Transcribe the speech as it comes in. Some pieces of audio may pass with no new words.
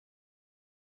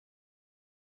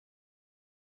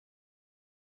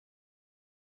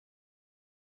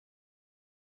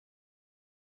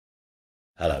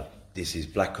Hello, this is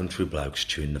Black Country Blokes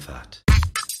Chewing the Fat.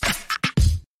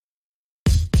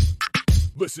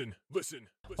 Listen.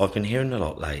 I've been hearing a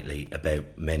lot lately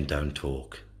about men don't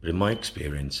talk, but in my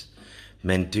experience,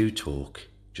 men do talk,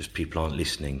 just people aren't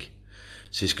listening.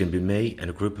 So it's going to be me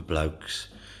and a group of blokes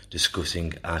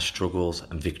discussing our struggles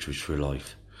and victories through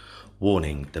life.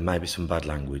 Warning, there may be some bad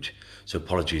language, so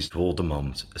apologies to all the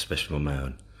moms, especially my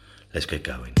own. Let's get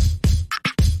going.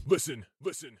 Listen.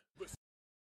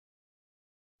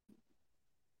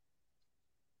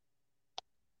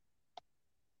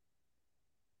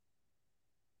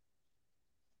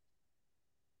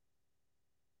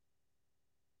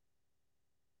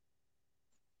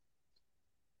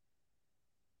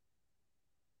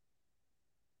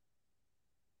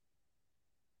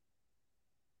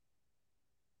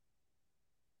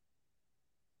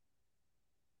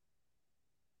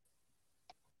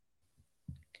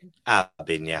 I've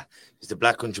been, yeah. It's the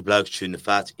Black Country Blokes Chewing the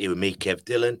Fat, here with me, Kev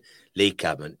Dillon, Lee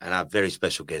Cabman, and our very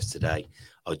special guests today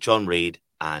are John Reid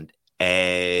and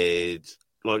Ed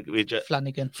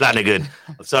Flanagan.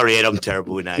 I'm sorry, Ed, I'm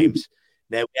terrible with names.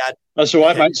 Now That's all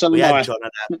right, mate. So we am had I. John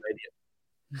on our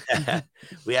radio.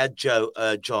 We had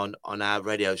John on our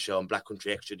radio show on Black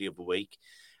Country Extra the other week,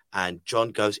 and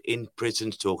John goes in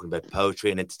prisons talking about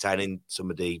poetry and entertaining some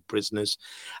of the prisoners.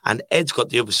 And Ed's got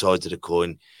the other side of the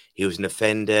coin. He was an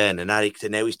offender and an addict,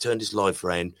 and now he's turned his life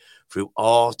around through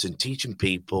art and teaching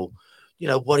people, you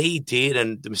know, what he did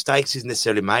and the mistakes he's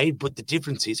necessarily made, but the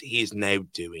difference is he is now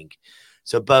doing.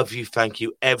 So both of you, thank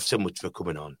you ever so much for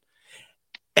coming on.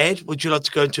 Ed, would you like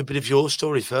to go into a bit of your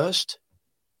story first?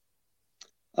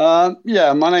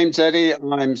 Yeah, my name's Eddie.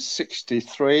 I'm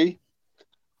 63.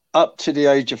 Up to the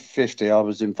age of 50, I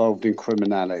was involved in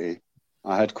criminality.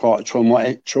 I had quite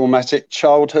a traumatic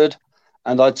childhood,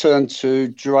 and I turned to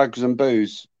drugs and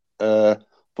booze,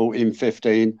 14,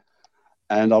 15,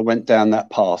 and I went down that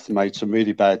path, made some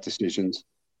really bad decisions.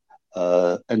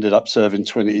 Ended up serving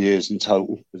 20 years in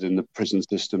total within the prison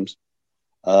systems.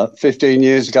 15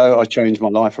 years ago, I changed my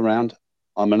life around.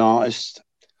 I'm an artist.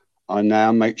 I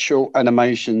now make short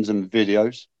animations and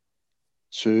videos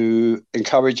to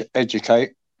encourage,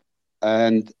 educate,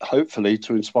 and hopefully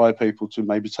to inspire people to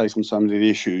maybe take on some of the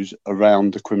issues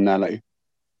around the criminality.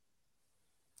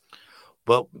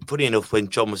 Well, funny enough, when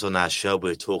John was on our show, we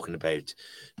were talking about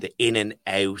the in and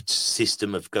out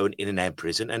system of going in and out of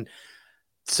prison. And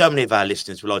so many of our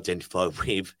listeners will identify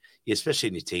with, especially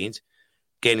in your teens,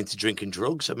 getting into drinking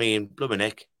drugs. I mean, blooming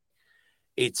heck,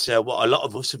 it's what a lot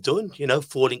of us have done, you know,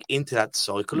 falling into that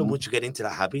cycle. And once you get into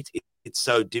that habit, it's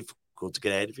so difficult to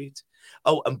get out of it.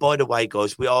 Oh, and by the way,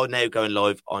 guys, we are now going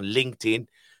live on LinkedIn,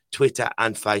 Twitter,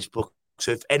 and Facebook.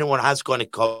 So if anyone has got any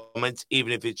comments,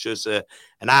 even if it's just an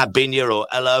I've been here or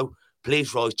hello,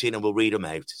 please write in and we'll read them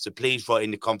out. So please write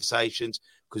in the conversations,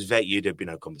 because without you, there'd be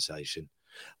no conversation.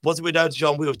 What we know,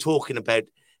 John, we were talking about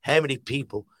how many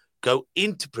people go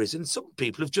into prison. Some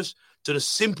people have just done a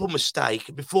simple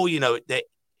mistake. Before you know it,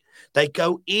 they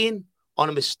go in on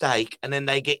a mistake and then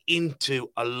they get into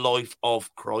a life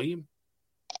of crime.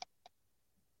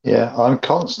 Yeah, I'm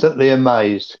constantly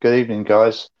amazed. Good evening,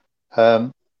 guys.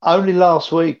 Only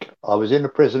last week, I was in a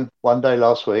prison one day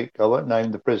last week. I won't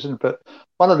name the prison, but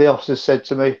one of the officers said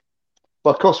to me,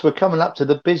 well, of course, we're coming up to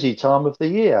the busy time of the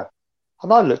year.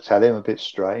 And I looked at him a bit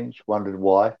strange, wondered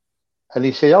why. And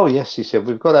he said, oh, yes, he said,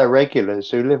 we've got our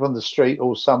regulars who live on the street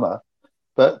all summer,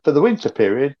 but for the winter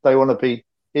period, they want to be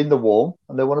in the warm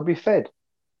and they want to be fed.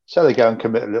 So they go and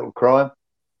commit a little crime.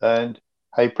 And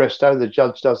hey, presto, the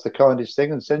judge does the kindest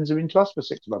thing and sends them into us for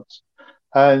 6 months.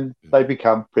 And they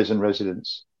become prison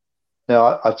residents.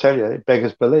 Now, I tell you, it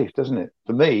beggars belief, doesn't it?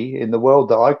 For me, in the world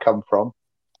that I come from,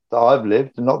 that I've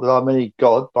lived, and not that I'm any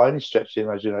god by any stretch of the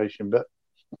imagination, but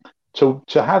to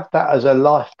have that as a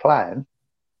life plan,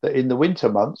 that in the winter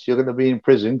months you're going to be in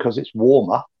prison because it's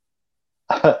warmer,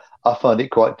 I find it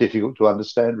quite difficult to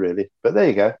understand, really. But there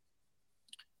you go.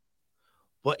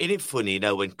 Well, isn't it funny, you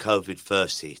know, when COVID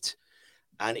first hit,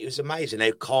 and it was amazing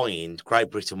how kind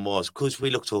Great Britain was, because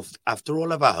we looked after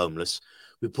all of our homeless.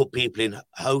 We put people in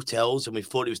hotels and we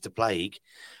thought it was the plague.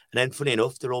 And then, funny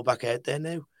enough, they're all back out there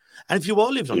now. And if you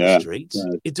are living on the streets,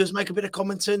 it does make a bit of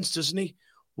common sense, doesn't it?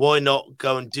 Why not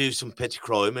go and do some petty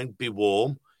crime and be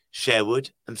warm, showered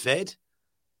and fed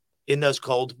in those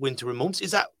cold wintry months?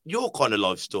 Is that your kind of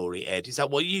life story, Ed? Is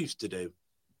that what you used to do?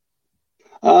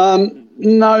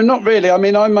 No, not really. I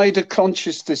mean, I made a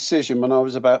conscious decision when I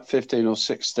was about 15 or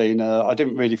 16. I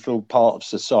didn't really feel part of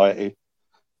society.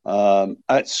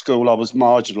 At school, I was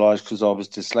marginalised because I was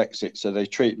dyslexic, so they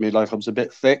treated me like I was a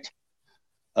bit thick.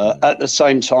 At the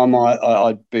same time,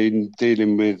 I'd been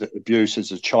dealing with abuse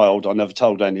as a child. I never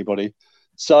told anybody.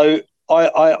 So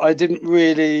I didn't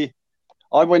really.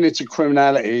 I went into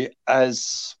criminality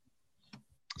as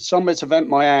somewhere to vent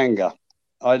my anger.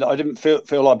 I didn't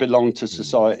feel I belonged to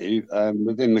society.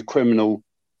 Within the criminal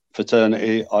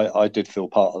fraternity, I did feel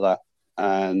part of that,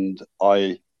 and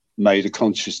I made a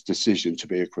conscious decision to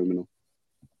be a criminal.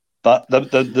 But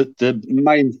the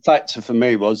main factor for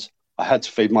me was I had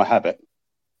to feed my habit,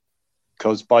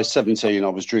 because by 17 I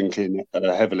was drinking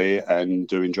heavily and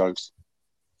doing drugs,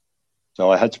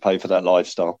 so I had to pay for that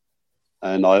lifestyle.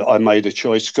 And I made a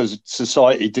choice because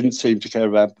society didn't seem to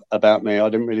care about me. I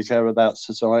didn't really care about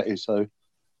society, so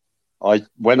I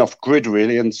went off grid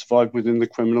really and survived within the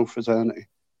criminal fraternity.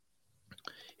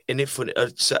 And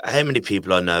so how many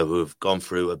people I know who have gone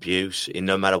through abuse, in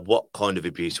no matter what kind of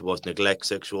abuse it was, neglect,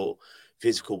 sexual,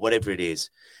 physical, whatever it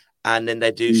is, and then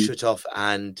they do shut off,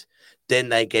 and then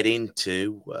they get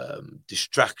into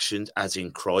distractions, as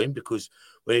in crime, because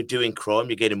when you're doing crime,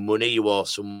 you're getting money, you are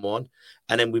someone,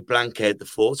 and then we blank out the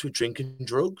thoughts with drinking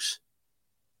drugs.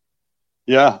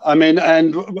 Yeah, I mean,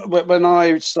 and when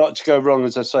I started to go wrong,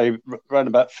 as I say, around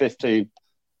about 15,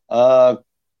 that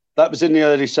was in the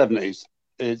early 70s.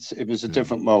 It was a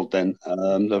different world then.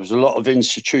 There was a lot of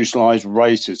institutionalized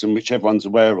racism, which everyone's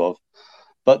aware of.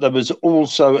 But there was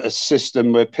also a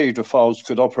system where paedophiles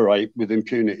could operate with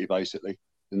impunity, basically,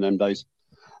 in them days.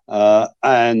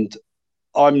 And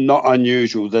I'm not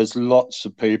unusual. There's lots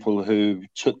of people who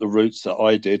took the routes that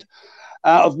I did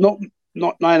out of not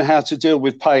knowing how to deal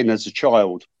with pain as a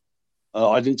child.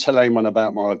 I didn't tell anyone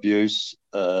about my abuse.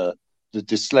 The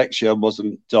dyslexia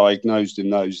wasn't diagnosed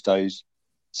in those days.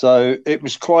 So it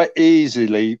was quite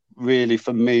easily, really,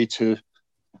 for me to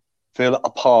feel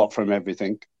apart from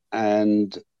everything.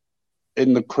 And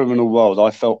in the criminal world,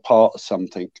 I felt part of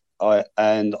something.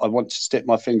 And I wanted to stick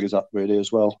my fingers up, really,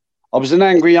 as well. I was an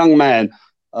angry young man.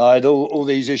 I had all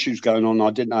these issues going on. I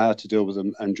didn't know how to deal with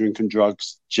them. And drinking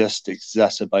drugs just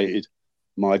exacerbated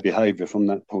my behaviour from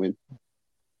that point.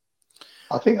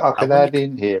 I think I can add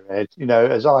in here, Ed,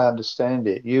 as I understand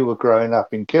it, you were growing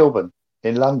up in Kilburn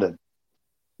in London.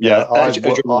 Yeah, just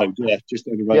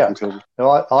down the road from Kilburn.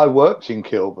 Now, I worked in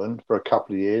Kilburn for a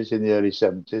couple of years in the early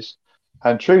 70s.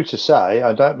 And true to say,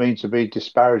 I don't mean to be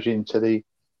disparaging to the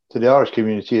Irish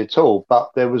community at all, but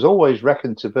there was always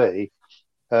reckoned to be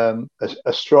a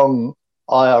strong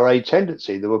IRA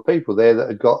tendency. There were people there that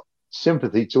had got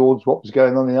sympathy towards what was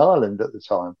going on in Ireland at the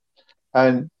time.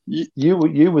 And you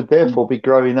would therefore be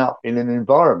growing up in an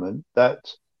environment that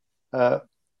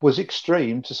was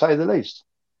extreme, to say the least.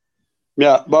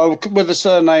 Yeah, well, with a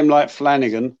surname like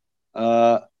Flanagan,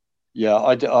 I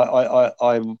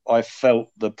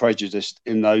felt the prejudice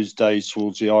in those days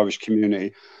towards the Irish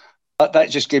community. But that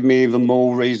just gave me even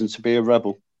more reason to be a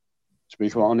rebel, to be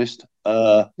quite honest.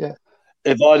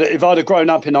 If I'd have grown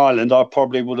up in Ireland, I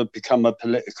probably would have become a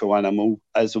political animal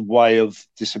as a way of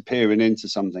disappearing into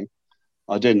something.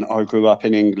 I didn't. I grew up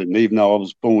in England, even though I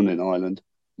was born in Ireland.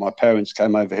 My parents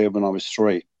came over here when I was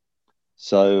 3.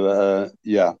 So,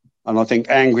 and I think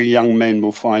angry young men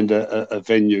will find a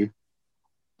venue.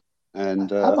 And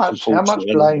how much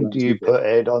blame do you put,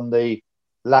 Ed, on the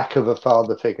lack of a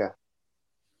father figure?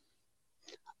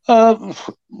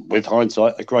 With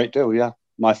hindsight, a great deal, yeah.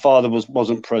 My father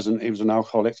wasn't present. He was an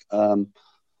alcoholic.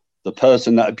 The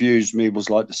person that abused me was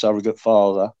like the surrogate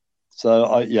father. So,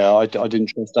 I didn't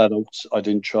trust adults. I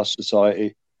didn't trust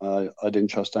society. I didn't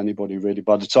trust anybody, really.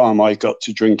 By the time I got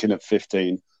to drinking at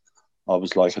 15, I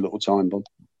was like a little time bomb.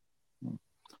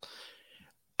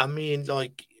 I mean,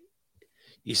 like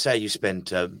you say, you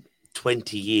spent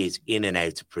 20 years in and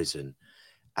out of prison.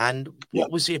 And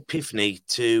what was the epiphany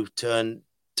to turn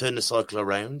the cycle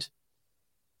around?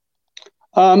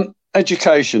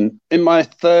 Education. In my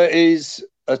 30s,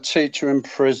 a teacher in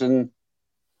prison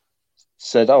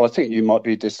said, I think you might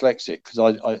be dyslexic, because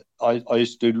I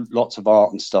used to do lots of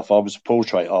art and stuff. I was a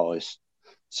portrait artist,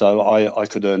 so I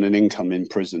could earn an income in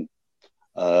prison,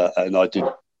 and I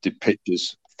did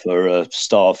pictures for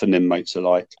staff and inmates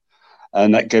alike,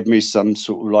 and that gave me some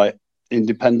sort of like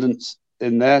independence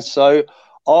in there. So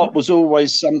art was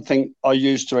always something I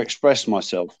used to express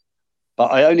myself,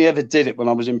 but I only ever did it when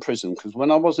I was in prison, because when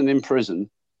I wasn't in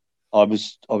prison, I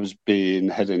was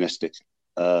being hedonistic.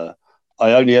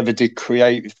 I only ever did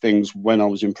creative things when I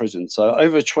was in prison. So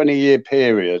over a 20-year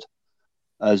period,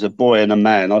 as a boy and a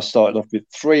man, I started off with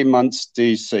 3 months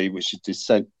DC, which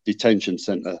is detention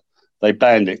centre. They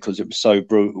banned it because it was so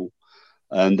brutal.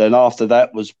 And then after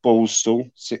that was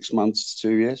Ballstall, 6 months to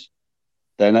 2 years.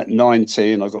 Then at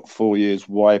 19, I got 4 years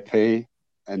YP,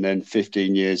 and then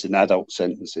 15 years in adult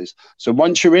sentences. So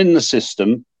once you're in the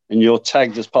system and you're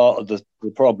tagged as part of the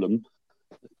problem,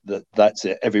 that's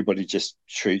it. Everybody just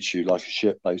treats you like a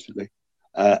shit, basically.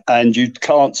 And you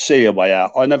can't see a way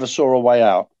out. I never saw a way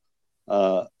out.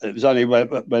 It was only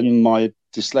when my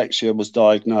dyslexia was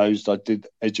diagnosed, I did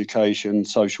education,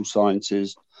 social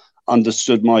sciences,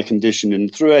 understood my condition.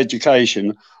 And through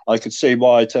education, I could see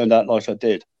why I turned out like I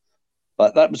did.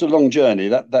 But that was a long journey.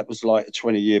 That was like a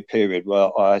 20-year period where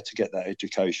I had to get that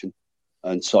education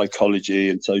and psychology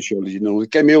and sociology and all.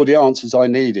 It gave me all the answers I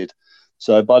needed.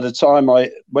 So by the time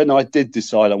when I did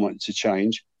decide I wanted to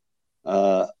change,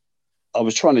 I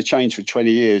was trying to change for 20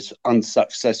 years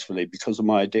unsuccessfully because of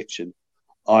my addiction.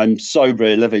 I'm sober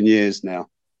 11 years now.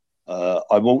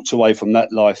 I walked away from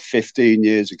that life 15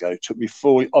 years ago. It took me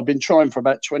 4. I've been trying for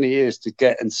about 20 years to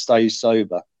get and stay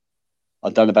sober.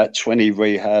 I've done about 20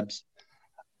 rehabs,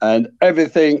 and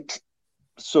everything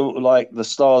sort of like the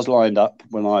stars lined up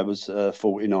when I was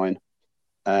 49,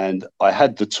 and I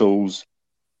had the tools,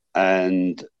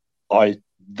 and I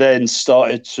then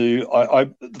started to.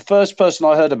 The first person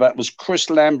I heard about was Chris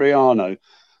Lambriano.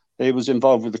 He was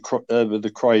involved with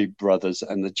the Cray brothers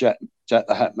and the Jack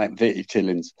the Hat McVitie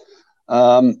killings.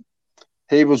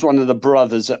 He was one of the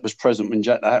brothers that was present when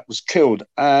Jack the Hat was killed,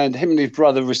 and him and his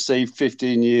brother received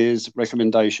 15 years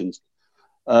recommendations.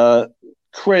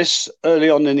 Chris, early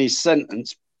on in his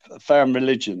sentence, found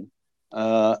religion,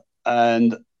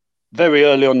 and very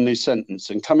early on in his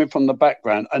sentence, and coming from the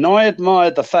background. And I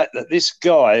admired the fact that this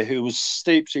guy who was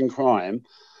steeped in crime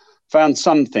found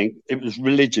something. It was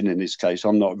religion in this case.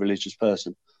 I'm not a religious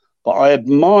person, but I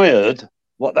admired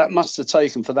what that must have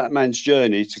taken for that man's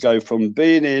journey to go from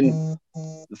being in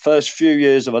the first few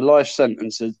years of a life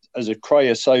sentence as a Cray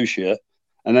associate,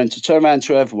 and then to turn around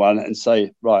to everyone and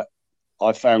say, right,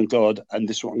 I found God, and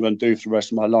this is what I'm going to do for the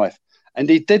rest of my life. And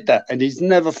he did that, and he's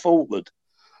never faltered.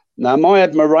 Now, my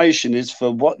admiration is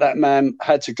for what that man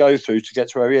had to go through to get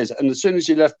to where he is. And as soon as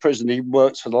he left prison, he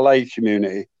works for the lay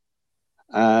community.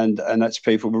 And that's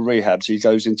people with rehabs. He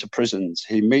goes into prisons.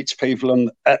 He meets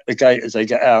people at the gate as they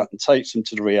get out and takes them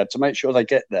to the rehab to make sure they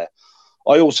get there.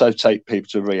 I also take people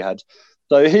to rehabs.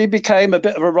 So he became a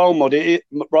bit of a role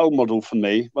model for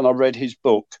me when I read his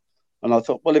book. And I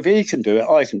thought, well, if he can do it,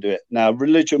 I can do it. Now,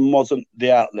 religion wasn't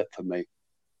the outlet for me.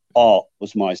 Art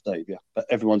was my saviour. But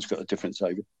everyone's got a different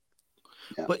saviour.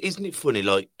 Yeah. But isn't it funny,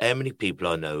 like, how many people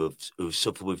I know who've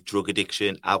suffered with drug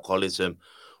addiction, alcoholism,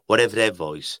 whatever their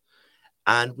vice,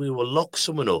 and we will lock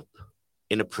someone up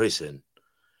in a prison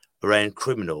around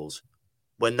criminals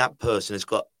when that person has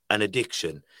got an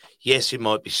addiction. Yes, it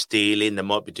might be stealing, they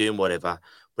might be doing whatever,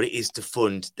 but it is to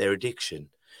fund their addiction.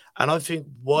 And I think,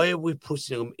 why are we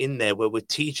putting them in there where we're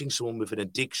teaching someone with an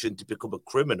addiction to become a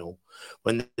criminal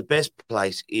when the best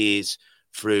place is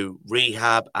through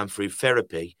rehab and through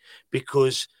therapy?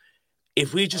 Because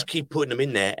if we just keep putting them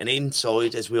in there, and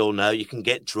inside, as we all know, you can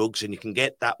get drugs and you can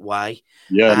get that way.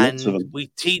 Yeah, and we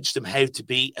teach them how to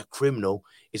be a criminal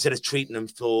instead of treating them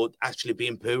for actually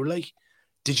being poorly.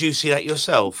 Did you see that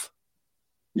yourself?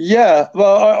 Yeah,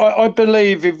 well, I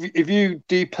believe if you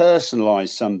depersonalize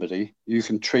somebody, you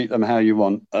can treat them how you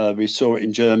want. We saw it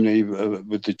in Germany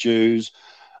with the Jews.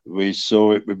 We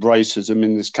saw it with racism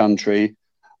in this country.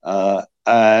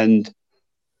 And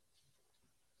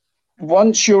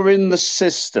once you're in the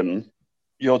system,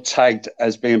 you're tagged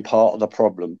as being part of the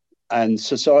problem, and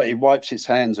society wipes its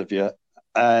hands of you,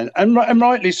 and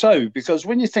rightly so, because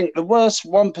when you think the worst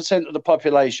 1% of the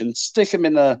population, stick them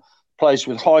in a place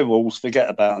with high walls, forget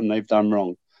about them, they've done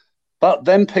wrong. But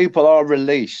then people are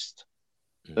released.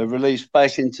 They're released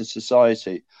back into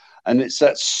society. And it's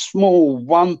that small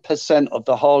 1% of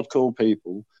the hardcore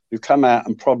people who come out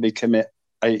and probably commit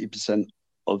 80%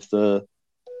 of the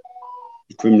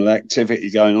criminal activity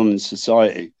going on in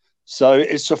society. So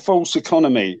it's a false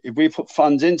economy. If we put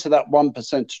funds into that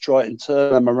 1% to try and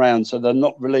turn them around so they're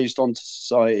not released onto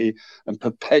society and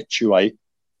perpetuate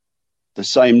the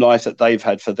same life that they've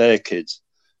had for their kids.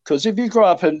 Because if you grow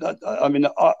up in,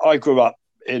 I grew up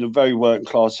in a very working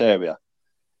class area.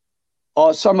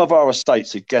 Some of our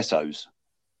estates are ghettos.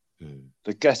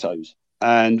 The ghettos.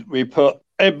 And we put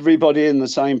everybody in the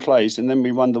same place, and then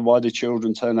we wonder why the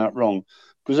children turn out wrong.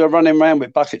 Because they're running around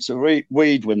with buckets of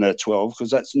weed when they're 12, because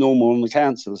that's normal on the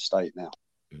council estate now.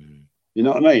 You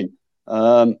know what I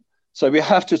mean? So we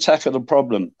have to tackle the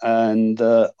problem. And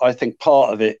I think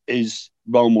part of it is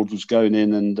role models going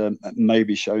in and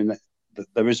maybe showing that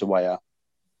there is a way out.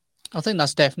 I think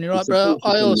that's definitely right, bro.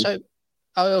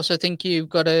 I also think they've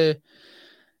got to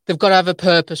have a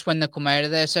purpose when they come out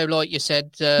of there. So like you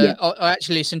said, I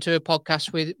actually listened to a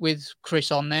podcast with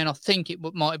Chris on there, and I think it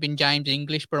might have been James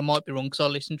English, but I might be wrong because I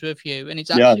listened to a few. And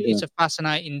it's actually it's a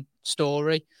fascinating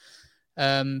story.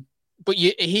 but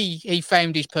he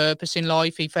found his purpose in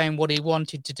life. He found what he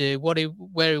wanted to do, where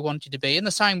he wanted to be. And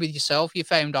the same with yourself. You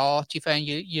found art. You found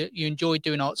you enjoyed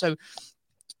doing art. So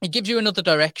it gives you another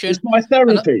direction. It's my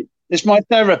therapy. It's my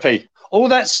therapy. All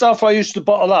that stuff I used to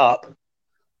bottle up,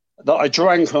 that I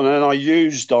drank on and I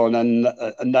used on,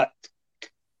 and that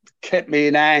kept me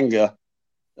in anger.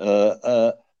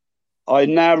 I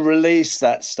now release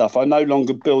that stuff. I no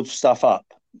longer build stuff up.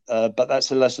 But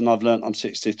that's a lesson I've learned. I'm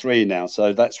 63 now,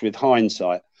 so that's with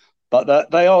hindsight.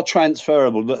 But they are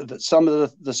transferable. That some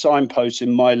of the signposts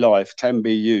in my life can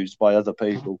be used by other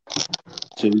people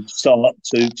to start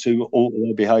to alter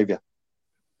their behaviour.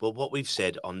 Well, what we've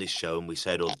said on this show, and we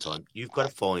say it all the time, you've got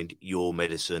to find your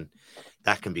medicine.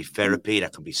 That can be therapy,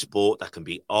 that can be sport, that can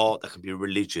be art, that can be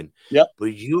religion. Yep.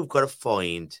 But you've got to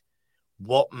find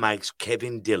what makes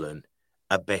Kevin Dillon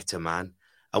a better man.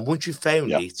 And once you've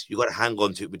found it, you've got to hang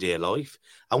on to it with dear life.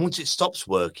 And once it stops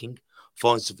working,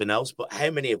 find something else. But how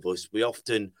many of us, we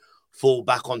often fall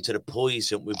back onto the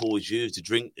poison we've always used, the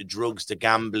drink, the drugs, the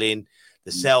gambling,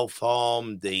 the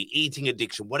self-harm, the eating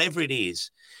addiction, whatever it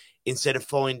is, instead of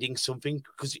finding something.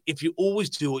 Because if you always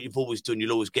do what you've always done,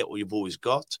 you'll always get what you've always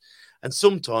got. And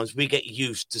sometimes we get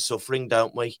used to suffering,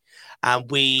 don't we? And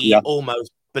we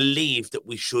almost believe that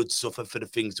we should suffer for the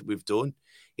things that we've done,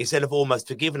 instead of almost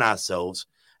forgiving ourselves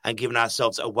and giving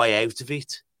ourselves a way out of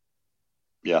it.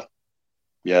 Yeah,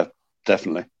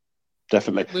 definitely.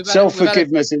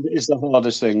 Self-forgiveness is the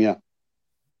hardest thing, yeah.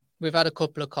 We've had a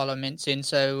couple of comments in,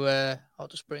 so I'll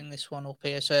just bring this one up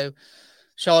here. So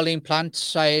Charlene Plant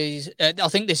says, I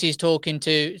think this is talking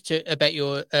to about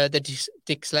your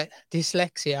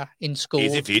dyslexia in school.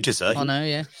 Easy for you to say. I know,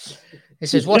 yeah. It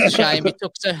says, what a shame it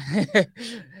took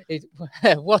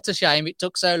what a shame it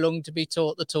took so long to be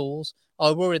taught the tools.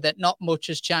 I worry that not much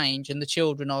has changed and the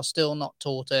children are still not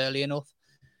taught early enough.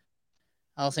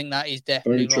 I think that is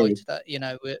definitely right. That, you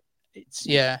know, it's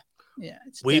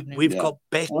we've got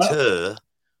better.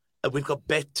 We've got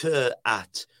better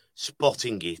at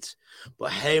spotting it,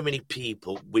 but how many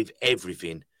people with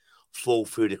everything fall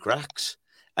through the cracks?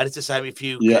 And it's the same if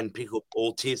you can pick up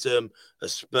autism,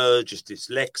 Asperger's,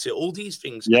 dyslexia, all these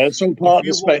things. Yeah, it's all part of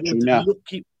the spectrum now.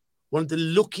 One of the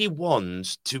lucky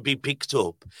ones to be picked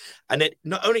up. And then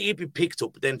not only to be picked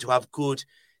up, but then to have good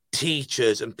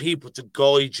teachers and people to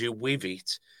guide you with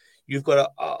it, you've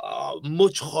got a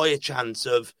much higher chance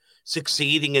of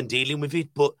succeeding and dealing with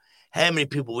it. But how many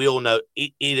people, we all know,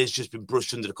 it has just been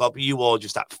brushed under the carpet. You are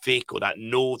just that thick or that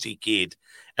naughty kid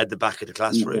at the back of the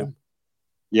classroom.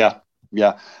 Yeah.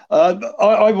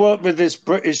 I work with this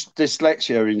British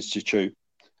Dyslexia Institute,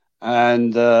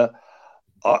 and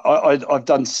I've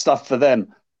done stuff for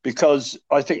them because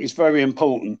I think it's very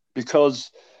important,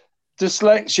 because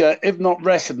dyslexia, if not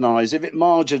recognised, if it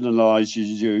marginalises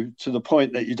you to the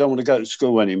point that you don't want to go to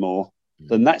school anymore,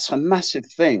 then that's a massive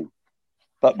thing.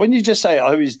 But when you just say,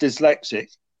 oh, he's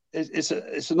dyslexic,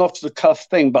 it's an off-the-cuff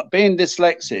thing. But being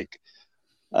dyslexic,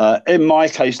 in my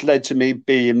case, led to me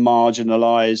being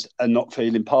marginalised and not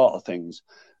feeling part of things.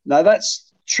 Now,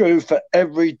 that's true for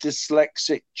every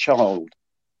dyslexic child.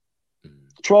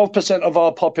 12% of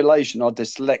our population are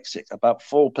dyslexic. About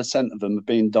 4% of them have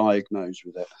been diagnosed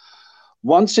with it.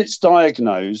 Once it's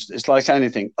diagnosed, it's like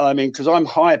anything. I mean, because I'm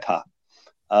hyper,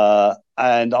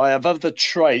 and I have other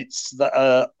traits that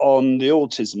are on the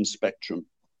autism spectrum.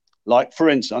 Like, for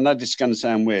instance, I know this is going to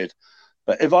sound weird,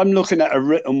 but if I'm looking at a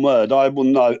written word, I will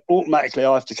know automatically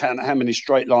I have to count how many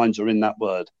straight lines are in that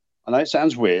word. I know it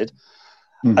sounds weird.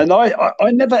 And I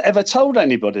never, ever told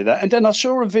anybody that. And then I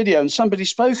saw a video and somebody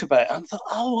spoke about it. And I thought,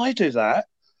 oh, I do that.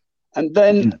 And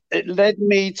then it led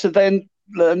me to then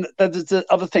learn the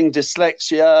other thing,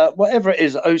 dyslexia, whatever it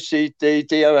is, OCD,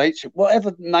 DOH,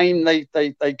 whatever name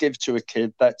they give to a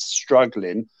kid that's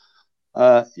struggling.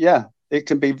 It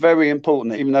can be very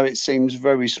important, even though it seems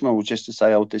very small, just to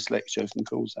say, oh, dyslexia can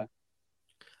cause that.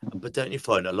 But don't you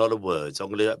find a lot of words?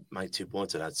 I'm going to make 2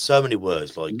 points on that. So many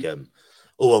words like,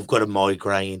 oh, I've got a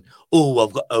migraine. Oh,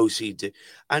 I've got OCD.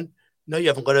 And no, you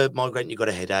haven't got a migraine. You've got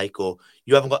a headache. Or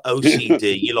you haven't got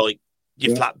OCD.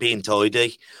 You're flat being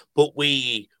tidy. But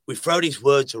we throw these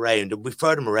words around and we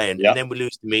throw them around and then we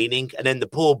lose the meaning. And then the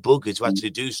poor buggers who actually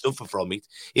do suffer from it,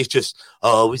 it's just,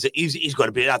 oh, he's got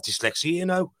a bit of that dyslexia, you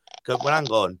know. Well, hang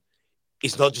on.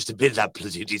 It's not just a bit of that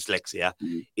bloody dyslexia.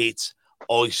 It's,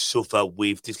 I suffer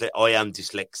with dyslexia. I am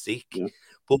dyslexic. Yeah.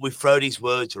 But we throw these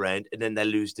words around and then they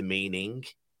lose the meaning.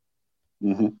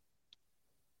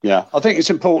 Yeah, I think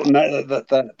it's important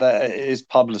that it is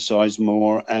publicised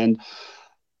more, and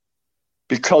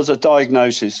because a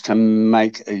diagnosis can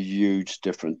make a huge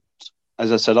difference.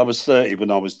 as I said, I was 30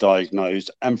 when I was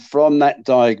diagnosed. And from that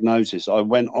diagnosis, I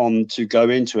went on to go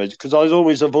into it because I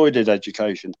always avoided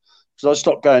education. Because I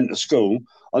stopped going to school.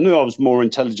 I knew I was more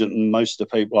intelligent than most of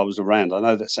the people I was around. I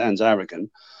know that sounds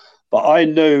arrogant, but I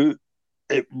knew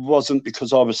it wasn't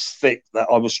because I was thick that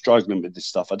I was struggling with this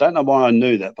stuff. I don't know why I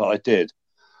knew that, but I did.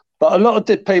 But a lot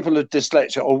of people with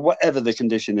dyslexia or whatever the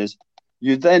condition is,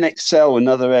 you then excel in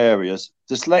other areas.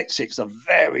 Dyslexics are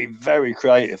very, very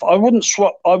creative. I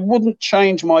wouldn't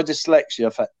change my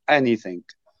dyslexia for anything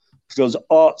because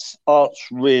art's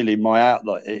really my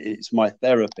outlet. It's my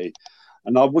therapy.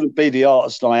 And I wouldn't be the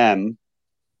artist I am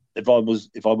if I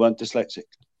weren't dyslexic.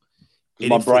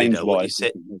 My brain's wide.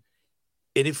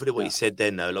 What you said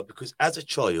then, though, like, because as a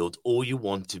child, all you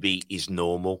want to be is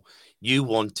normal. You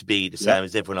want to be the same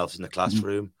as everyone else in the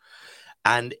classroom. Mm-hmm.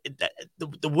 And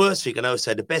the worst thing, I know,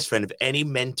 say the best friend of any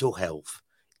mental health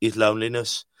is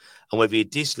loneliness. And whether you're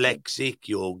dyslexic,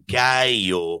 you're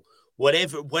gay, or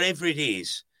whatever it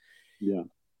is,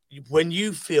 when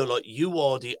you feel like you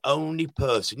are the only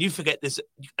person, you forget this.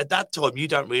 At that time, you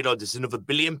don't realize there's another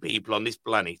billion people on this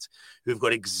planet who've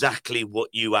got exactly what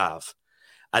you have.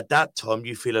 At that time,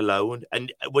 you feel alone.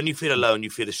 And when you feel alone, you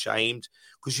feel ashamed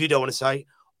because you don't want to say,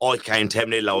 I count how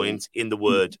many lines in the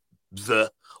word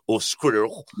the or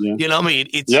squirrel. Yeah. You know what I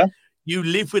mean? You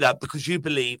live with that because you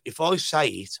believe if I say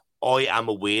it, I am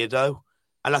a weirdo.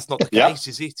 And that's not the case,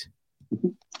 is it?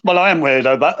 Well, I am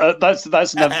weirdo, but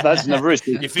that's never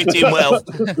issue. You fit in well.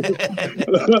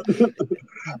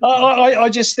 I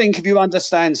just think if you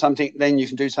understand something, then you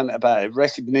can do something about it.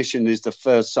 Recognition is the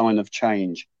first sign of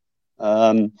change.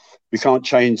 We can't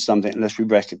change something unless we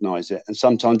recognise it, and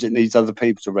sometimes it needs other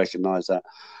people to recognise that.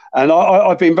 And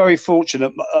I've been very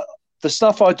fortunate. The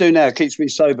stuff I do now keeps me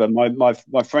sober.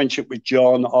 My friendship with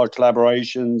John, our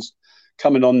collaborations,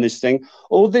 coming on this thing,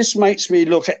 all this makes me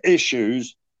look at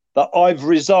issues that I've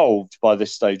resolved by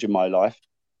this stage of my life.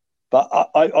 But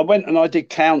I went and I did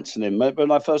counselling.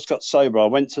 When I first got sober, I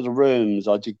went to the rooms,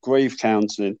 I did grief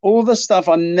counselling, all the stuff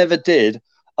I never did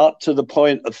up to the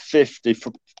point of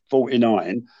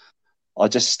 49. I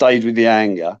just stayed with the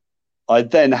anger. I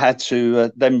then had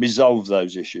to then resolve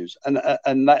those issues. And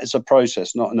that is a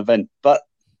process, not an event. But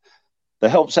the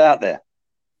help's out there,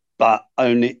 but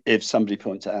only if somebody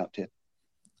points it out to you.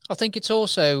 I think it's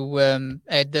also,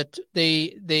 Ed, that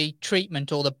the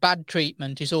treatment or the bad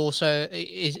treatment is also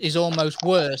is almost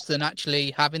worse than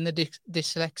actually having the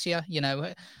dyslexia. You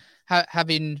know,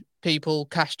 having people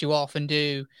cast you off and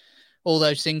do all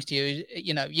those things to you.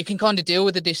 You know, you can kind of deal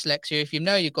with the dyslexia if you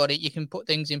know you've got it. You can put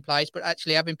things in place, but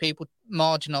actually having people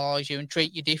marginalise you and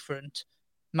treat you different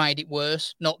made it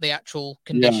worse, not the actual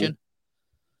condition. Yeah.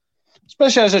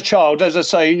 Especially as a child, as I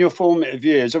say, in your formative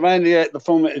years, around the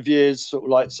formative years, sort of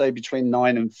like say between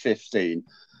 9 and 15.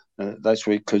 That's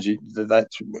because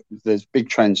there's big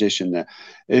transition there.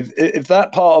 If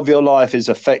that part of your life is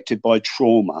affected by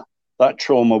trauma, that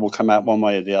trauma will come out one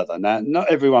way or the other. Now, not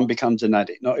everyone becomes an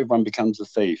addict. Not everyone becomes a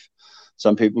thief.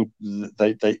 Some people,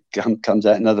 they comes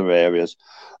out in other areas.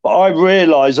 But I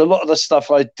realised a lot of the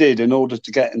stuff I did in order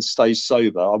to get and stay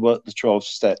sober, I worked the 12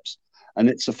 steps. And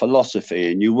it's a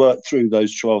philosophy, and you work through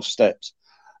those 12 steps.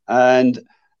 And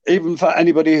even for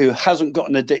anybody who hasn't got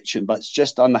an addiction, but is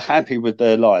just unhappy with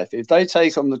their life, if they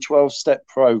take on the 12-step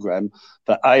program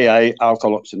for AA,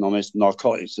 Alcoholics Anonymous,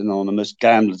 Narcotics Anonymous,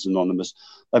 Gamblers Anonymous,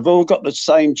 they've all got the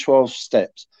same 12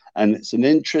 steps. And it's an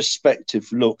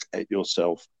introspective look at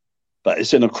yourself, but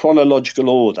it's in a chronological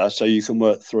order so you can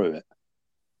work through it.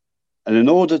 And in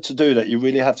order to do that, you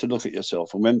really have to look at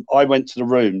yourself. And when I went to the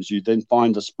rooms, you then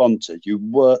find a sponsor. You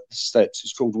work the steps.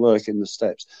 It's called working the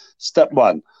steps. Step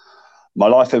 1, my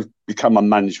life had become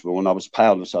unmanageable and I was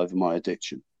powerless over my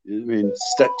addiction. I mean,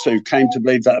 step 2, came to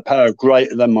believe that a power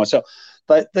greater than myself.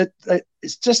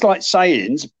 It's just like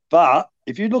sayings, but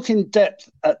if you look in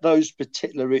depth at those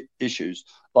particular issues,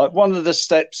 like one of the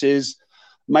steps is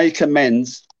make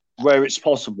amends where it's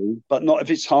possible, but not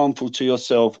if it's harmful to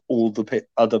yourself or the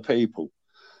other people.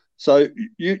 So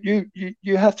you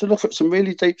have to look at some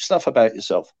really deep stuff about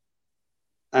yourself.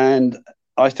 And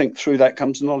I think through that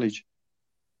comes knowledge.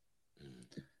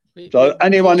 So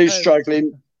anyone who's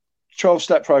struggling,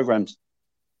 12-step programs.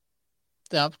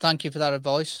 Thank you for that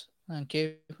advice. Thank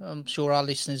you. I'm sure our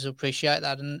listeners appreciate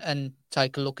that and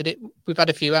take a look at it. We've had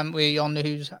a few, haven't we, on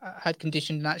who's had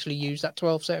condition and actually used that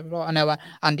 12-step. I know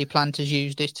Andy Plant has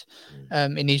used it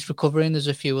in his recovery, and there's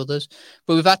a few others.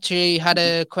 But we've actually had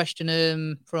a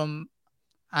question from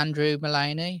Andrew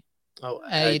Mullaney. Oh,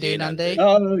 how you doing, Andy?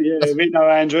 Oh, yeah, we know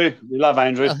Andrew. We love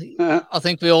Andrew. I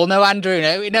think we all know Andrew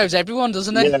now. He knows everyone,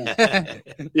 doesn't he?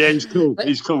 Yeah, he's cool.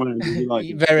 He's cool, Andrew. We like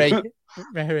him. Very.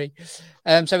 Very.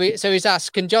 So he's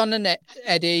asked, can John and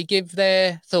Eddie give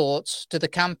their thoughts to the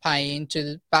campaign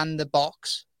to ban the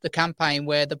box? The campaign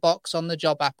where the box on the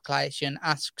job application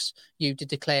asks you to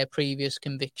declare previous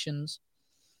convictions.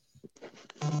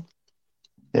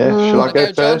 Yeah, shall I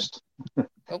go first?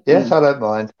 Yes, I don't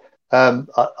mind.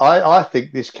 I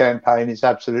think this campaign is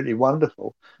absolutely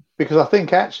wonderful because I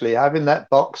think actually having that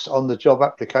box on the job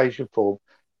application form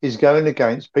is going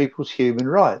against people's human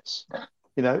rights.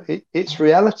 You know, it's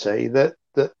reality that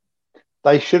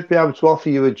they should be able to offer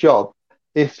you a job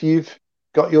if you've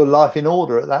got your life in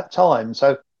order at that time.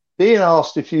 So being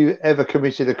asked if you ever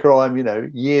committed a crime, you know,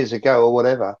 years ago or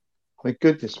whatever, I mean,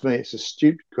 goodness me, it's a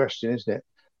stupid question, isn't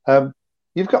it?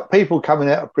 You've got people coming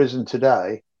out of prison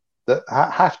today that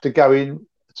have to go in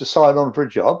to sign on for a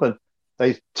job and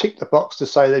they tick the box to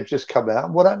say they've just come out.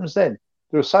 And what happens then?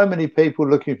 There are so many people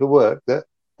looking for work that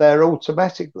they're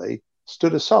automatically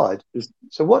stood aside.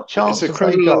 So what chance It's a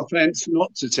criminal offence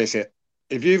not to tick it.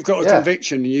 If you've got a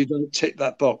conviction and you don't tick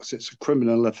that box, it's a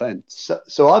criminal offence.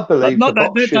 So I believe the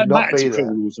box should not be there.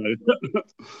 Criminals,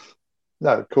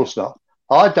 no, of course not.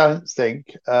 I don't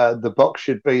think the box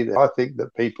should be there. I think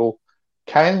that people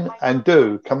can and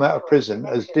do come out of prison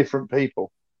as different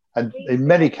people, and in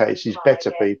many cases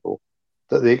better people,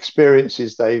 that the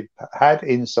experiences they've had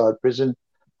inside prison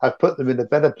have put them in a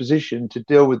better position to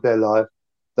deal with their life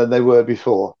than they were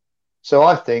before. So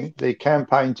I think the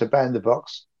campaign to ban the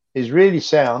box is really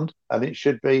sound, and it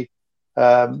should be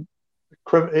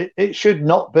it should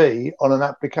not be on an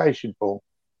application form.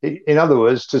 In other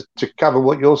words, to cover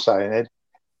what you're saying,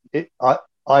 Ed,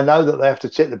 I know that they have to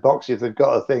tick the box if they've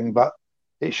got a thing, but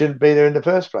it shouldn't be there in the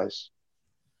first place.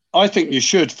 I think you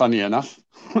should, funny enough.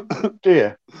 Do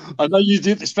you? I know you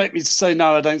didn't expect me to say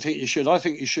no, I don't think you should. I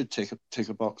think you should tick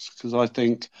a box because I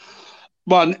think,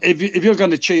 one, if you're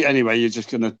going to cheat anyway, you're just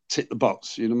going to tick the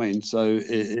box, you know what I mean? So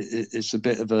it's a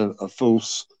bit of a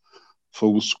false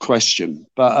question.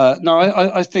 But no,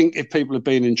 I think if people have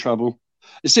been in trouble,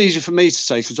 it's easy for me to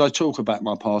say because I talk about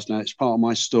my past now. It's part of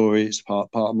my story. It's part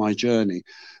of my journey.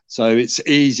 So it's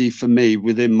easy for me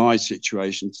within my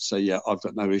situation to say, yeah, I've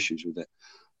got no issues with it.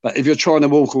 But if you're trying to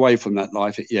walk away from that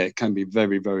life, it can be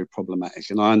very, very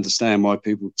problematic. And I understand why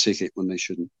people tick it when they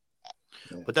shouldn't.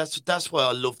 But that's why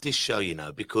I love this show, you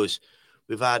know, because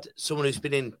we've had someone who's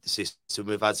been in the system,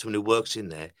 we've had someone who works in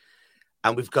there,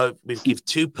 and we've give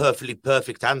two perfectly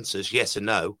perfect answers, yes and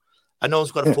no, and no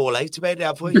one's got to fall out about it,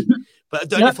 have we? But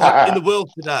don't you find in the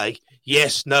world today,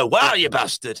 yes, no, wow, you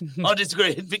bastard. I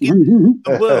disagree.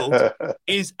 The world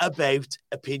is about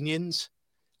opinions,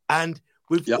 and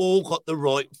we've all got the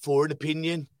right for an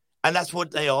opinion, and that's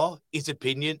what they are. It's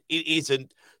opinion. It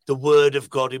isn't the word of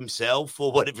God himself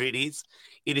or whatever it is.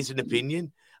 It is an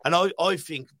opinion. And I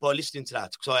think by listening to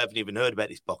that, because I haven't even heard about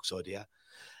this box idea,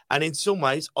 and in some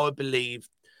ways I believe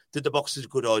that the box is a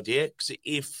good idea, because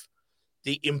if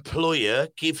the employer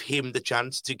give him the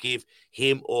chance to give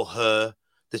him or her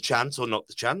the chance or not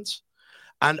the chance.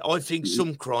 And I think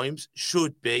some crimes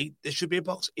there should be a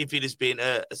box if it has been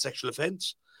a sexual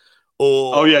offence.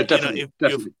 Or, definitely.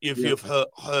 If you've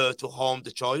hurt or harmed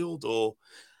a child, or,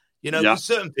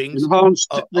 certain things.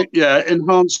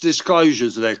 Enhanced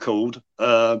disclosures, they're called.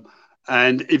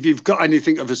 And if you've got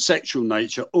anything of a sexual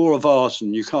nature or of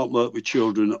arson, you can't work with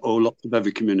children or lots of other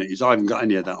communities. I haven't got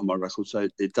any of that on my record, so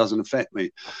it doesn't affect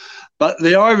me. But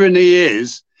the irony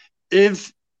is,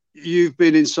 if you've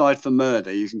been inside for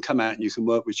murder, you can come out and you can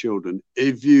work with children.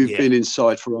 If you've been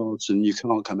inside for arson, you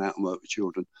can't come out and work with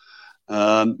children.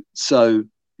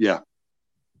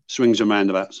 Swings and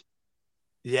roundabouts.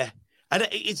 Yeah. And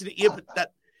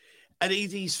and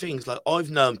these things, like I've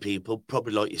known people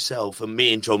probably like yourself, and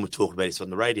me and John were talking about this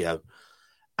on the radio,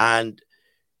 and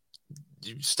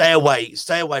stay away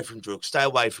from drugs, stay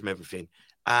away from everything,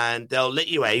 and they'll let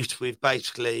you out with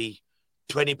basically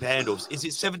 £20 or is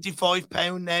it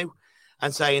 £75 now,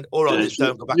 and saying, all right, let's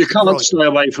don't go back. You can't stay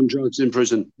away from drugs in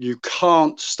prison. You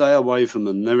can't stay away from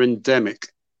them. They're endemic.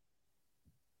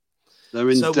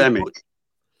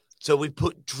 So we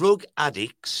put drug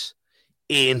addicts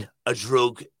in a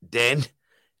drug den,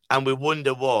 and we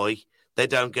wonder why they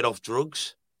don't get off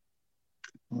drugs.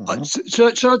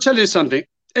 So I'll tell you something.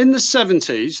 In the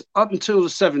 70s, up until the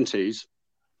 70s,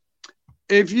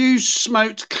 if you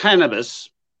smoked cannabis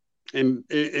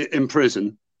in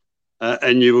prison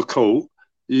and you were caught,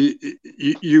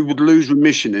 you would lose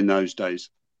remission in those days.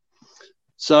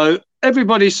 So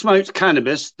everybody smoked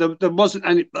cannabis. There wasn't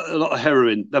a lot of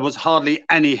heroin. There was hardly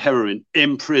any heroin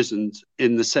in prisons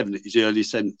in the 70s, the early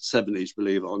 70s,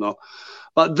 believe it or not.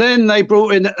 But then they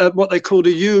brought in what they called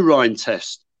a urine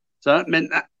test. So that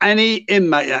meant that any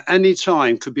inmate at any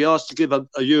time could be asked to give a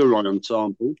urine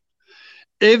sample.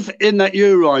 If in that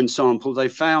urine sample they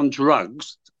found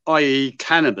drugs, i.e.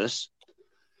 cannabis,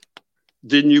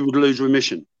 then you would lose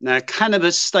remission. Now,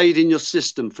 cannabis stayed in your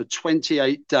system for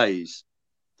 28 days.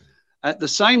 At the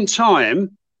same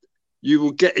time, you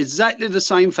will get exactly the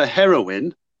same for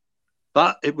heroin,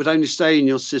 but it would only stay in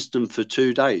your system for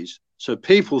 2 days. So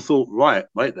people thought, right,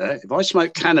 wait there, if I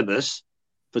smoke cannabis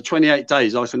for 28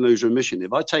 days, I can lose remission.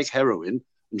 If I take heroin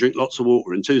and drink lots of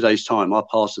water, in 2 days' time, I'll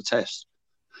pass the test.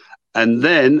 And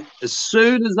then as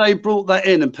soon as they brought that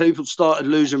in and people started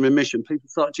losing remission, people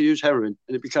started to use heroin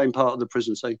and it became part of the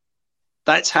prison scene.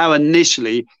 That's how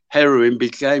initially heroin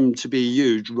became to be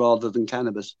used rather than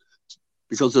cannabis,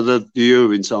 because of the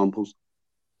urine samples.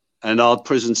 And our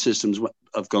prison systems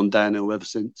have gone downhill ever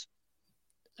since.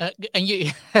 And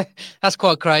you, that's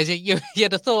quite crazy.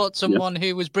 You'd have thought someone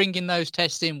who was bringing those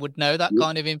tests in would know that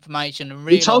kind of information and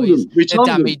realise the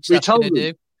damage that's going to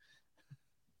do.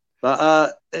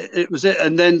 But it was it.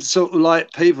 And then sort of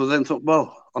like people then thought,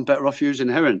 well, I'm better off using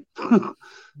heroin.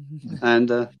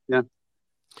 And yeah.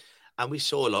 And we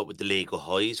saw a lot with the legal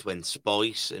highs when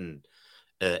Spice and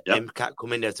MCAT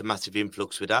come in. There's a massive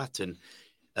influx with that. And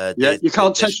you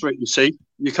can't test for it, you see.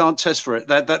 You can't test for it.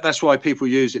 That's why people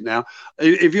use it now.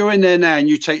 If you're in there now and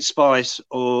you take Spice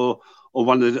or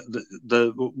one of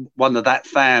one of that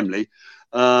family,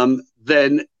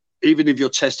 then even if you're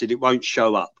tested, it won't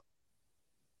show up.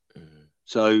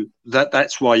 So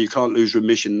that's why you can't lose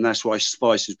remission, and that's why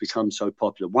Spice has become so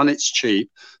popular. 1, it's cheap.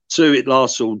 2, it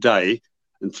lasts all day.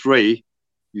 And 3,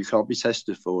 you can't be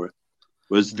tested for it.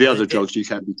 Whereas the other drugs you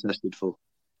can be tested for.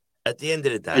 At the end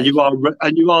of the day,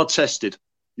 and you are tested.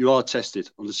 You are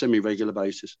tested on a semi-regular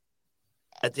basis.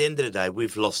 At the end of the day,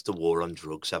 we've lost the war on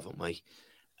drugs, haven't we?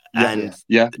 Yeah.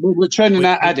 Well, we're churning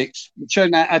out addicts. We're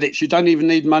churning out addicts. You don't even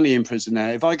need money in prison now.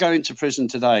 If I go into prison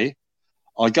today,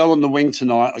 I go on the wing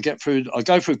tonight. I go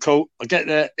through court. I get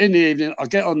there in the evening. I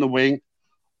get on the wing.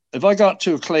 If I go up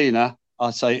to a cleaner,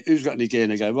 I say, "Who's got any gear?"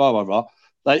 And they go, "Rah, rah,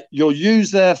 rah." You'll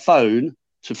use their phone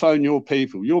to phone your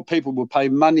people. Your people will pay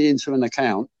money into an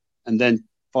account, and then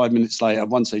 5 minutes later,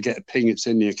 once they get a ping, it's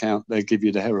in the account, they'll give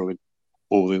you the heroin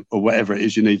or whatever it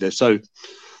is you need there. So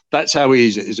that's how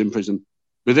easy it is in prison.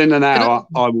 Within an hour,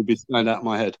 I will be thrown out of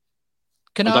my head.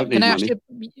 Can I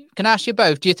ask you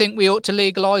both? Do you think we ought to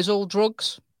legalise all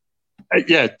drugs?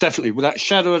 Yeah, definitely. Without a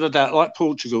shadow of a doubt, like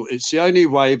Portugal, it's the only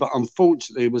way. But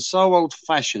unfortunately, we're so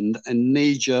old-fashioned and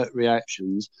knee-jerk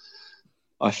reactions,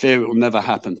 I fear it will never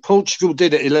happen. Portugal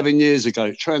did it 11 years ago.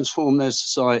 It transformed their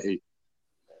society.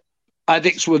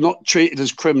 Addicts were not treated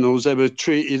as criminals. They were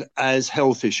treated as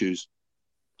health issues.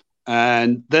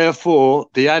 And therefore,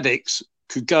 the addicts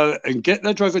could go and get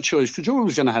their drug of choice, because you're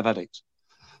always going to have addicts.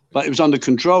 But it was under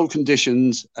controlled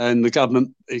conditions, and the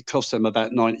government, it cost them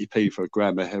about 90p for a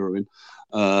gram of heroin.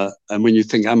 And when you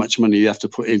think how much money you have to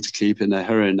put into keeping a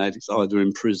heroin addict either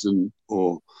in prison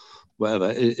or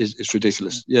whatever, it's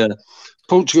ridiculous. Yeah.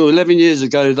 Portugal, 11 years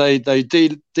ago, they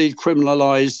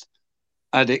decriminalised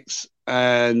addicts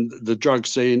and the drug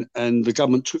scene, and the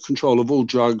government took control of all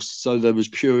drugs, so there was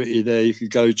purity there. You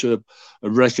could go to a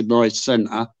recognised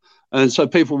centre. And so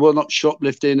people were not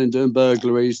shoplifting and doing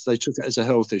burglaries. They took it as a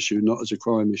health issue, not as a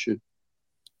crime issue.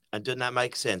 And doesn't that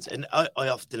make sense? And I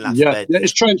often laugh about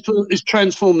it's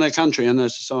transformed their country and their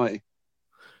society.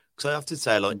 Because I often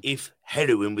say, like, if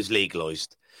heroin was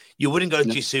legalised, you wouldn't go to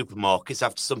your supermarkets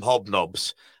after some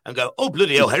hobnobs and go, "Oh,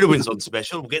 bloody hell, heroin's on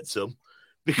special, we'll get some."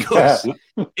 Because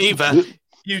either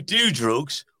you do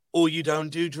drugs or you don't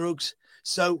do drugs.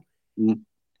 So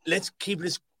let's keep it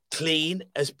as clean,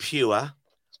 as pure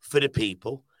for the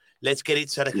people. Let's get it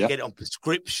so they can get it on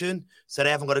prescription, so they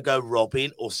haven't got to go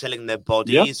robbing or selling their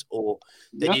bodies, or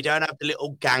then you don't have the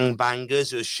little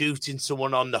gangbangers who are shooting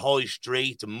someone on the high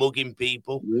street and mugging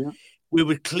people. We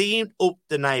would clean up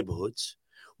the neighbourhoods.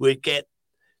 We'd get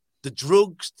the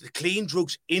drugs, the clean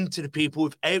drugs, into the people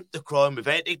without the crime,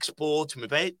 without the export,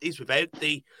 without this, without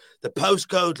the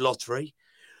postcode lottery.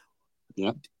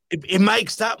 Yeah, it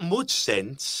makes that much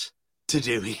sense to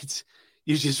do it.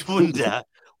 You just wonder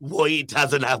why it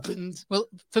hasn't happened. Well,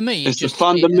 for me, it's just a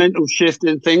fundamental shift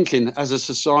in thinking as a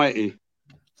society.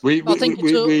 Sorry,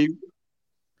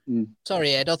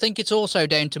 Ed. I think it's also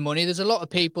down to money. There's a lot of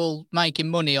people making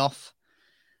money off.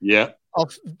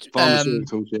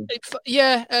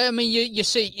 Pharmaceuticals. I mean, you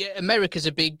see, America's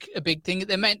a big thing.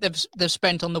 They've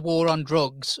spent on the war on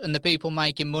drugs, and the people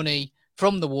making money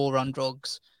from the war on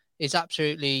drugs is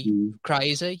absolutely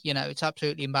crazy. You know, it's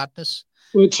absolutely madness.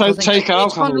 Well, take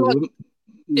alcohol.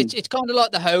 It's kind of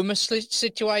like the homeless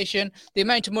situation. The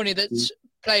amount of money that's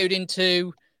plowed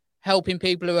into helping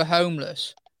people who are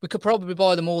homeless, we could probably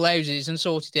buy them all houses and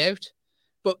sort it out.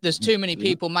 But there's too many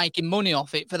people making money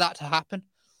off it for that to happen.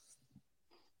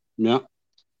 Yeah.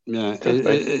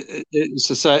 It's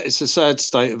a sad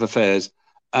state of affairs,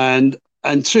 and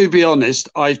to be honest,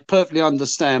 I perfectly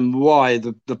understand why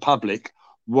the public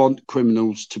want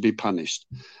criminals to be punished.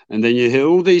 And then you hear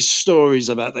all these stories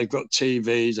about they've got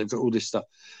TVs, they've got all this stuff.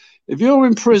 If you're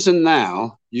in prison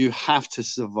now, you have to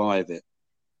survive it.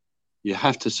 You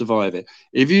have to survive it.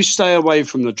 If you stay away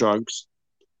from the drugs,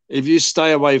 if you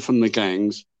stay away from the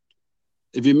gangs,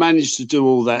 if you manage to do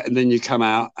all that and then you come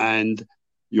out and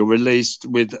you're released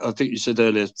with, I think you said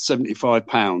earlier,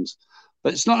 £75.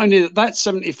 But it's not only that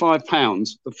 £75.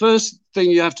 The first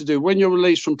thing you have to do when you're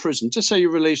released from prison, just say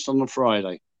you're released on a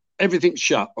Friday, everything's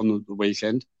shut on the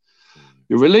weekend.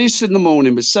 You're released in the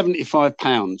morning with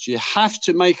 £75. You have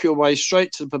to make your way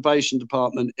straight to the probation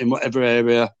department in whatever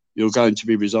area you're going to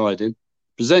be residing,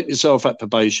 present yourself at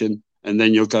probation, and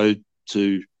then you'll go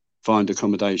to find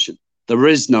accommodation. There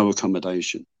is no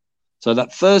accommodation. So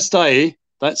that first day,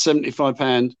 that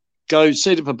 £75, go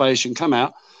see the probation, come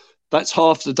out, that's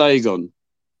half the day gone.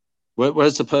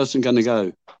 Where's the person going to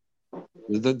go?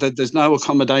 There's no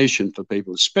accommodation for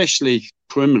people, especially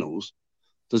criminals.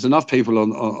 There's enough people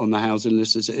on the housing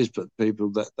list as it is for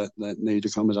people that need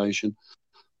accommodation.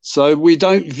 So we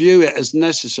don't view it as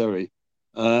necessary.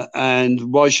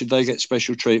 And why should they get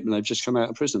special treatment? They've just come out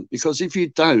of prison. Because if you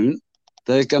don't,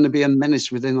 they're going to be a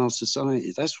menace within our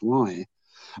society. That's why.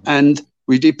 And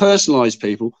we depersonalise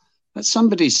people. That's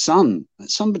somebody's son.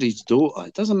 That's somebody's daughter.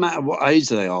 It doesn't matter what age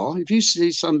they are. If you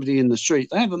see somebody in the street,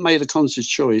 they haven't made a conscious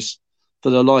choice for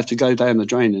their life to go down the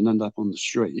drain and end up on the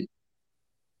street.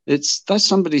 That's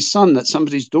somebody's son. That's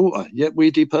somebody's daughter. Yet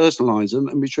we depersonalise them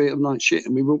and we treat them like shit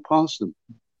and we walk past them.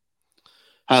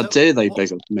 How dare they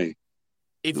beg of me?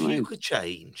 If you could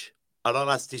change, and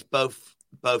I'll ask this both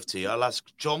to you. I'll ask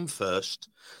John first,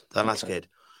 then I'll ask Ed.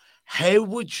 How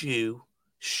would you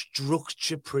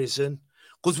structure prison?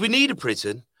 Because we need a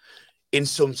prison in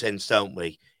some sense, don't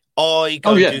we? I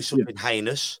go and do something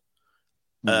heinous.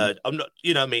 I'm not,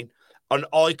 you know what I mean? And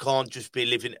I can't just be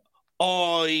living.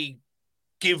 I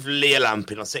give Lee a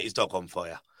lamp and I'll set his dog on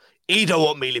fire. He don't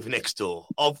want me living next door.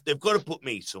 They've got to put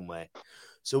me somewhere.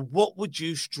 So what would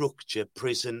you structure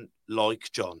prison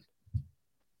like, John?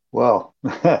 Well,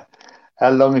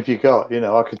 how long have you got? You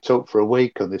know, I could talk for a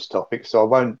week on this topic, so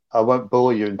I won't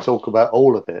bore you and talk about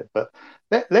all of it. But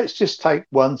let's just take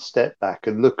one step back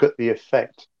and look at the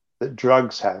effect that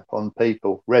drugs have on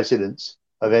people, residents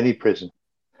of any prison.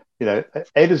 You know,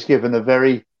 Ed has given a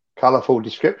very colourful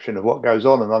description of what goes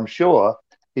on, and I'm sure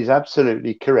he's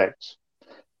absolutely correct.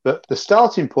 But the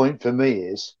starting point for me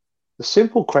is the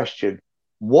simple question: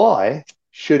 why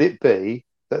should it be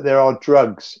that there are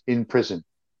drugs in prison?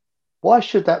 Why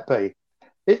should that be?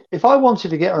 If I wanted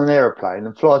to get on an aeroplane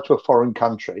and fly to a foreign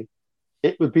country,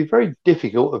 it would be very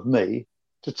difficult of me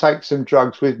to take some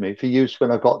drugs with me for use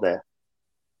when I got there.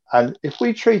 And if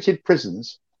we treated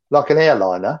prisons like an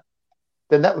airliner,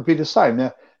 then that would be the same.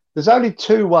 Now, there's only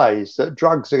two ways that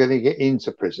drugs are going to get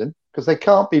into prison, because they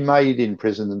can't be made in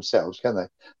prison themselves, can they?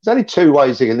 There's only two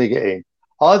ways they're going to get in.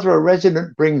 Either a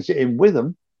resident brings it in with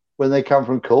them when they come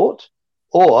from court,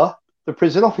 or the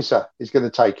prison officer is going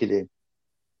to take it in.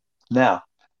 Now,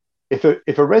 if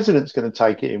a resident's going to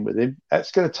take it in with him,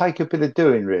 that's going to take a bit of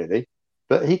doing, really.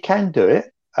 But he can do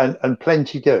it, and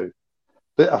plenty do.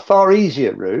 But a far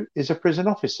easier route is a prison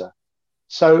officer.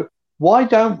 So why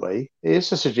don't we,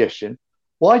 here's a suggestion,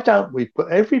 why don't we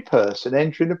put every person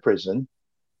entering a prison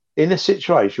in a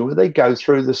situation where they go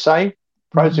through the same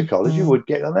protocol as you would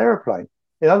get on an aeroplane?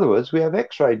 In other words, we have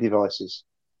X-ray devices.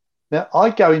 Now, I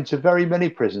go into very many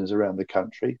prisons around the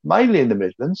country, mainly in the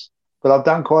Midlands, but I've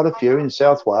done quite a few in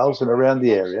South Wales and around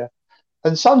the area.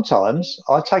 And sometimes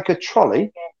I take a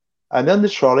trolley, and in the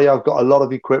trolley, I've got a lot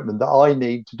of equipment that I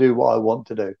need to do what I want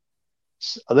to do.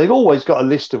 They've always got a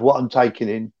list of what I'm taking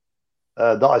in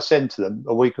that I send to them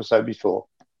a week or so before.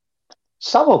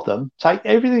 Some of them take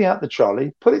everything out the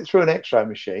trolley, put it through an X-ray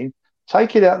machine,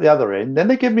 take it out the other end, then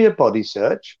they give me a body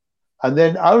search, and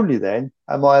then only then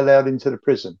am I allowed into the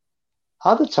prison.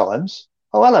 Other times,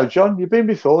 oh, hello, John, you've been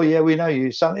before. Yeah, we know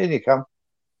you, son. In you come.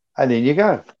 And in you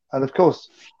go. And of course,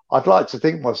 I'd like to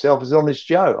think myself as honest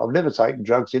Joe. I've never taken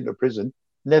drugs into prison,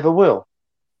 never will.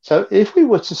 So if we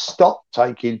were to stop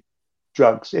taking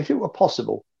drugs, if it were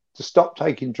possible to stop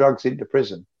taking drugs into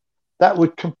prison, that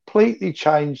would completely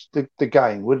change the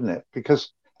game, wouldn't it?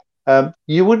 Because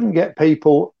you wouldn't get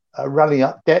people running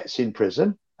up debts in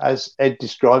prison, as Ed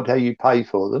described how you pay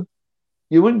for them.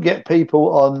 You wouldn't get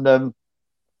people on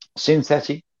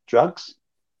synthetic drugs.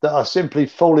 that are simply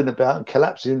falling about and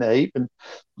collapsing in a heap, and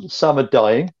some are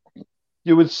dying,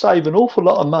 you would save an awful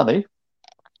lot of money.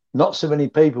 Not so many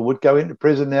people would go into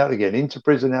prison, out again, into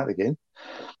prison, out again.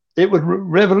 It would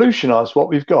revolutionise what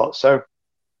we've got. So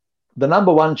the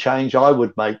number one change I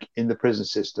would make in the prison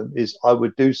system is I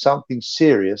would do something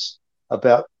serious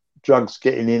about drugs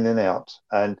getting in and out.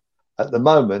 And at the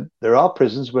moment, there are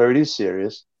prisons where it is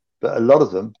serious, but a lot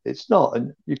of them, it's not.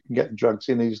 And you can get the drugs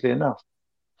in easily enough.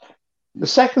 The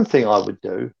second thing I would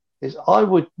do is I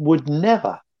would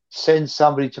never send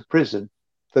somebody to prison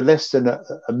for less than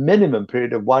a minimum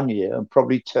period of 1 year and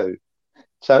probably 2.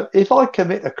 So if I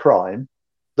commit a crime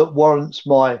that warrants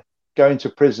my going to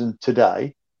prison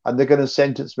today, and they're going to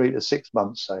sentence me to 6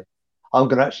 months, say, I'm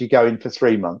going to actually go in for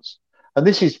 3 months. And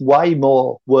this is way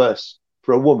more worse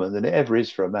for a woman than it ever is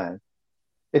for a man.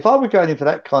 If I were going in for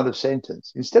that kind of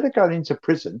sentence, instead of going into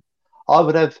prison, I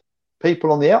would have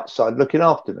people on the outside looking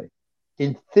after me.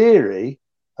 In theory,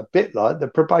 a bit like the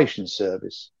probation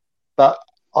service. But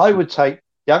I would take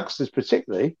youngsters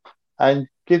particularly and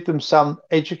give them some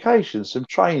education, some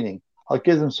training. I'd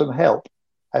give them some help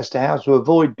as to how to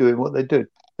avoid doing what they do.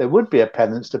 There would be a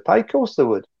penance to pay. Of course there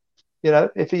would. You know,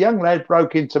 if a young lad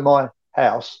broke into my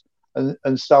house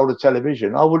and stole a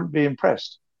television, I wouldn't be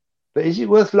impressed. But is it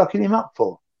worth locking him up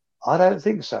for? I don't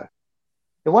think so.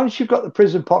 And once you've got the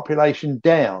prison population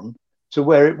down to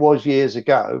where it was years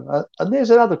ago, and there's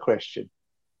another question.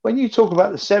 When you talk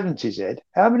about the 70s, Ed,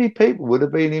 how many people would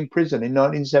have been in prison in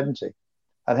 1970?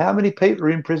 And how many people are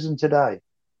in prison today?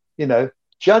 You know,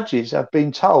 judges have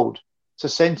been told to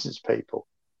sentence people.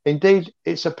 Indeed,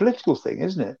 it's a political thing,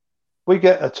 isn't it? We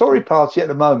get a Tory party at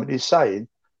the moment is saying,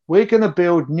 we're going to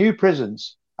build new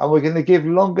prisons and we're going to give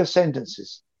longer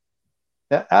sentences.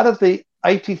 Now, out of the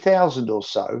 80,000 or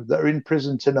so that are in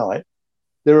prison tonight,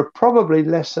 there are probably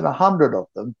less than 100 of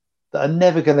them that are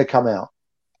never going to come out.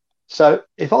 So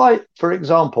if I, for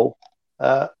example,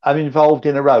 am involved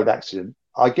in a road accident,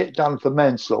 I get done for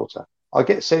manslaughter, I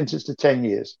get sentenced to 10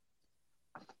 years.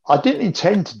 I didn't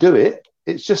intend to do it.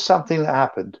 It's just something that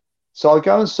happened. So I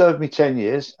go and serve me 10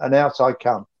 years and out I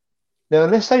come. Now,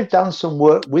 unless they've done some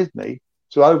work with me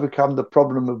to overcome the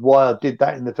problem of why I did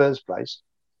that in the first place,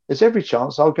 there's every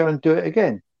chance I'll go and do it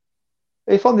again.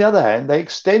 If, on the other hand, they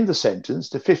extend the sentence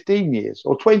to 15 years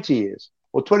or 20 years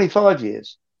or 25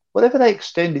 years, whatever they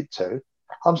extend it to,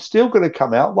 I'm still going to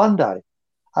come out one day.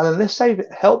 And unless they've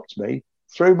helped me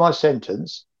through my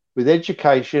sentence with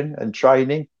education and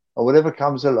training or whatever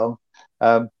comes along,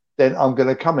 then I'm going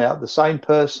to come out the same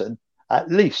person,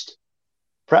 at least,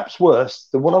 perhaps worse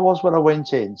than what I was when I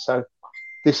went in. So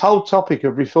this whole topic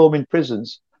of reforming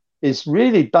prisons is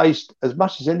really based, as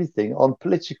much as anything, on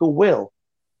political will.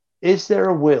 Is there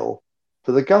a will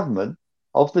for the government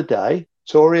of the day,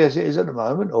 Tory as it is at the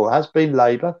moment, or has been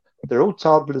Labour? They're all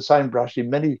tarred with the same brush in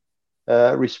many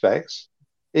respects.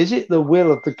 Is it the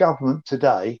will of the government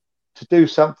today to do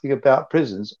something about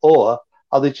prisons, or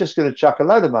are they just going to chuck a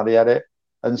load of money at it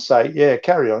and say, yeah,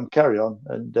 carry on,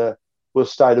 and we'll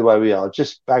stay the way we are,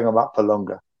 just bang them up for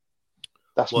longer?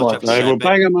 That's my opinion. They will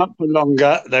bang them up for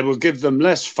longer. They will give them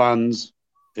less funds.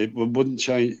 It wouldn't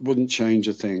change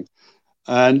a thing.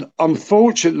 And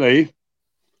unfortunately,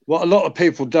 what a lot of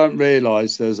people don't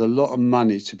realise, there's a lot of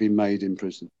money to be made in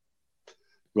prison.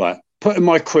 Right, putting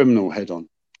my criminal head on.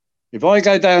 If I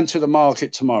go down to the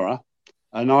market tomorrow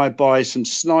and I buy some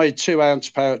snide 2-ounce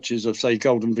pouches of, say,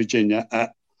 Golden Virginia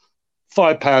at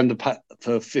 £5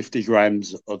 for 50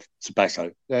 grams of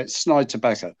tobacco, that's snide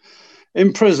tobacco.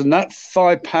 In prison, that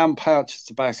 £5 pouch of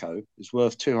tobacco is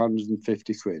worth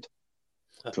 250 quid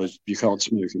because you can't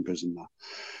smoke in prison now.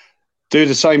 Do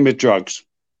the same with drugs.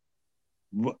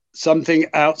 Something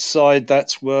outside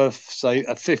that's worth, say,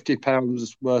 a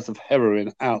 £50 worth of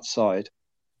heroin outside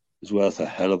is worth a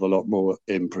hell of a lot more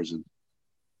in prison.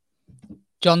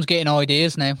 John's getting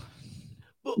ideas now.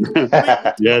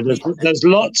 Yeah, there's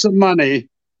lots of money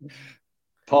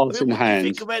passing hands.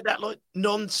 Think about that, like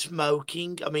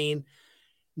non-smoking. I mean,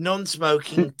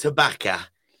 non-smoking tobacco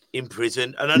in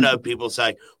prison. And I know people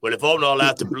say, well, if I'm not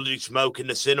allowed to bloody smoke in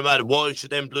the cinema, then why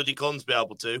should them bloody cons be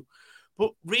able to?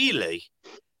 But really,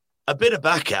 a bit of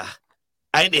tobacco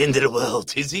ain't the end of the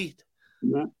world, is it?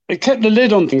 No. It kept the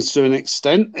lid on things to an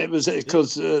extent. It was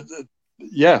because,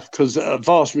 because a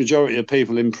vast majority of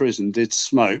people in prison did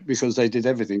smoke because they did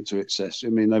everything to excess. I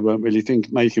mean, they weren't really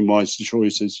making wise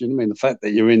choices. You know what I mean? The fact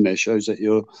that you're in there shows that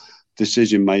your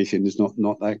decision making is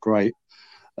not that great.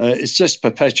 It's just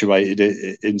perpetuated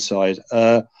it inside.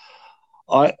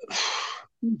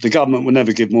 The government will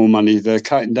never give more money. They're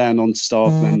cutting down on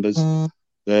staff members.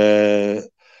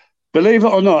 Believe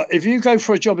it or not, if you go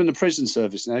for a job in the prison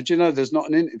service now, do you know there's not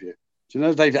an interview? Do you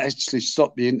know they've actually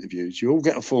stopped the interviews? You all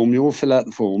get a form, you all fill out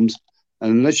the forms,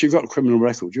 and unless you've got a criminal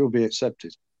record, you'll be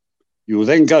accepted. You will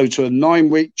then go to a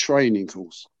 9-week training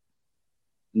course.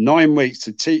 9 weeks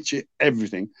to teach you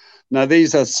everything. Now,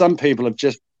 these are some people have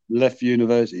just left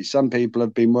university. Some people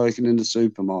have been working in the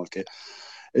supermarket.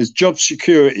 It's job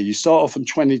security. You start off on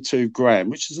 22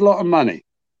 grand, which is a lot of money,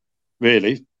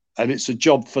 really, and it's a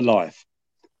job for life.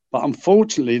 But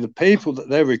unfortunately, the people that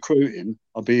they're recruiting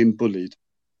are being bullied.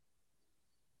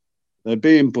 They're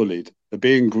being bullied. They're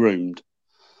being groomed.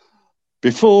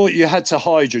 Before, you had to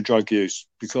hide your drug use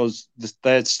because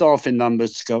they had staffing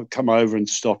numbers to come over and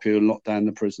stop you and lock down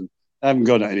the prison. They haven't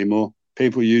got it anymore.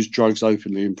 People use drugs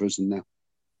openly in prison now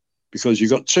because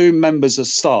you've got 2 members of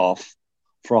staff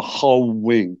for a whole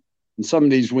wing. And some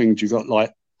of these wings, you've got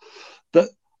like...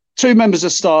 2 members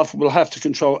of staff will have to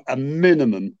control a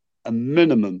minimum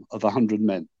of 100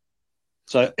 men.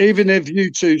 So even if you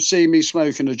 2 see me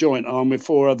smoking a joint and I'm with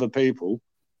 4 other people,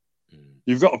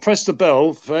 you've got to press the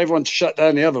bell for everyone to shut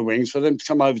down the other wings for them to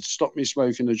come over to stop me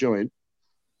smoking a joint.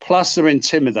 Plus, they're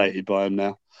intimidated by them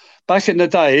now. Back in the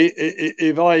day,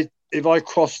 if I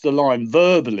crossed the line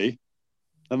verbally,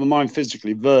 never mind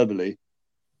physically, verbally,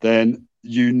 then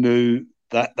you knew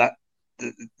that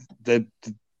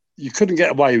you couldn't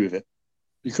get away with it.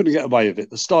 You couldn't get away with it.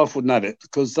 The staff wouldn't have it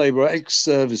because they were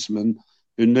ex-servicemen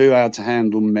who knew how to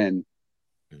handle men.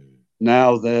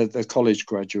 Now they're college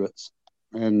graduates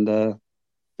and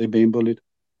they're being bullied.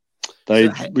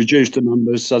 They've reduced the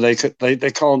numbers so they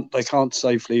can't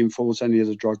safely enforce any of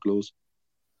the drug laws.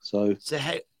 So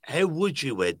how would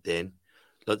you, Ed, then?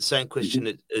 Like the same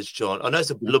question as John. I know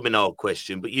it's a blooming old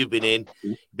question, but you've been in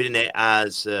there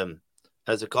as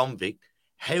a convict.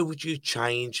 How would you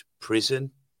change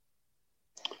prison?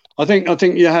 I think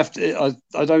you have to.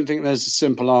 I don't think there's a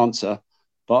simple answer,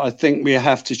 but I think we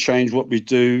have to change what we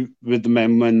do with the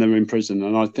men when they're in prison,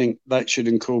 and I think that should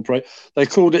incorporate. They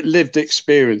called it lived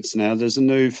experience now. There's a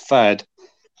new fad,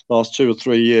 last 2 or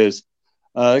 3 years.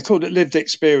 They called it lived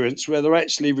experience, where they're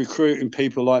actually recruiting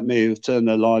people like me who've turned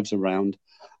their lives around,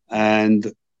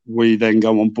 and we then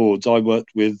go on boards. I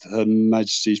worked with Her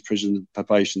Majesty's Prison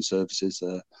Probation Services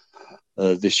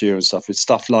this year and stuff with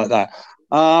stuff like that.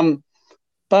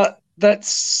 But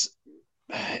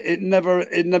it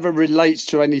never relates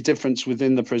to any difference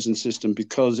within the prison system,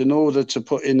 because in order to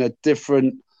put in a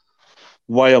different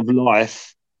way of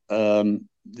life,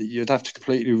 you'd have to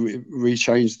completely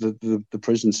rechange the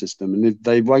prison system. And if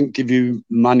they won't give you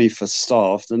money for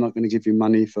staff, they're not going to give you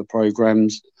money for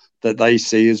programs that they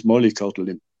see as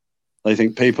mollycoddling. They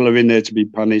think people are in there to be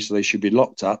punished, so they should be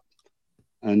locked up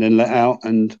and then let out,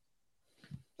 and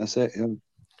that's it. Yeah.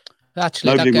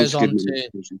 Actually, that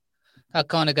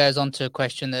kind of goes on to a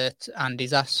question that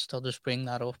Andy's asked. I'll just bring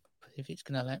that up if it's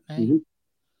going to let me. Mm-hmm.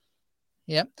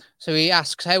 Yeah. So he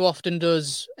asks, how often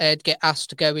does Ed get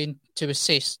asked to go in to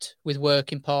assist with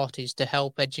working parties to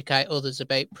help educate others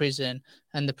about prison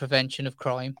and the prevention of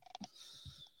crime?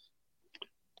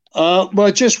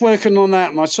 We're just working on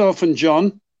that, myself and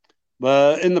John.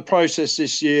 We're in the process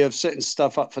this year of setting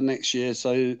stuff up for next year.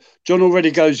 So John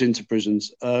already goes into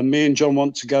prisons. Me and John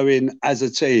want to go in as a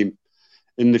team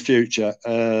in the future,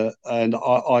 and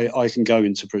I can go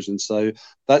into prison. So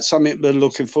that's something we're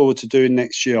looking forward to doing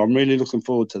next year. I'm really looking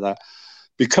forward to that,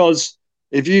 because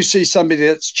if you see somebody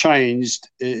that's changed,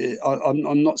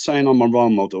 I'm not saying I'm a role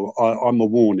model. I'm a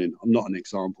warning. I'm not an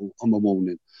example. I'm a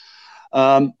warning.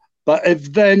 But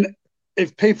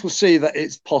if people see that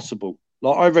it's possible,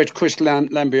 like I read Chris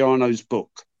Lambiano's book,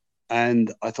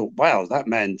 and I thought, wow, that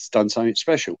man's done something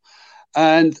special.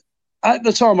 And at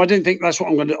the time, I didn't think that's what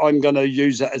I'm going to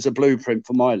use that as a blueprint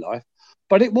for my life,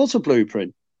 but it was a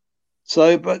blueprint.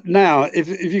 So, but now, if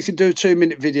you can do a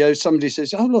 2-minute video, somebody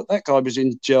says, oh, look, that guy was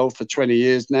in jail for 20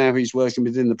 years. Now he's working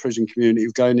within the prison community,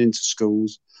 going into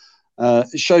schools.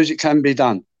 It shows it can be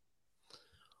done.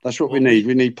 That's what we need.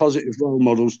 We need positive role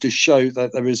models to show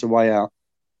that there is a way out.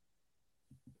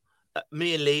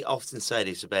 Me and Lee often say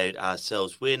this about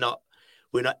ourselves. We're not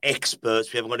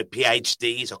experts. We haven't got a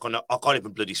PhDs. I can't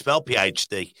even bloody spell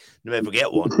PhD. Never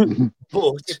get one.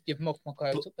 But you've mucked my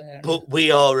quotes up there. But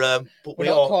we are. We're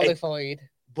not qualified.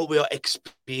 But we are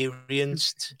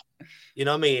experienced. You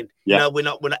know what I mean? Yeah. We're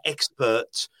not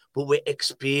experts, but we're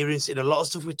experienced in a lot of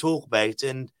stuff we talk about.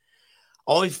 And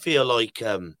I feel like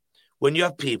when you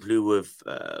have people who have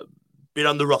been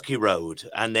on the rocky road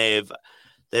and they've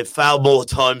failed more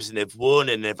times than they've won,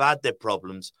 and they've had their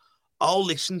problems, I'll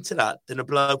listen to that than a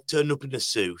bloke turning up in a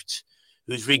suit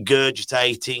who's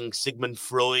regurgitating Sigmund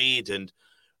Freud and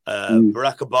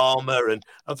Barack Obama. And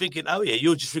I'm thinking, oh, yeah,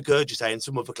 you're just regurgitating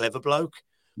some other clever bloke.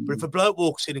 But if a bloke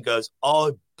walks in and goes,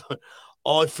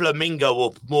 I flamingo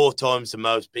up more times than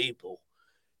most people.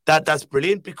 That's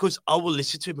brilliant because I will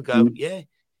listen to him and go, yeah,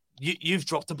 you've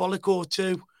dropped a bollock or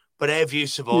two, but how have you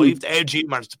survived? How do you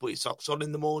manage to put your socks on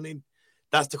in the morning?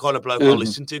 That's the kind of bloke I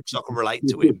listen to because I can relate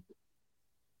to him.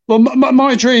 Well,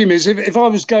 my dream is if I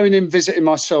was going in visiting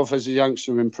myself as a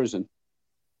youngster in prison,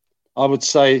 I would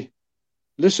say,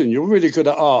 listen, you're really good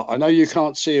at art. I know you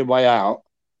can't see a way out,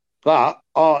 but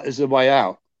art is a way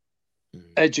out.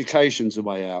 Education's a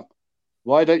way out.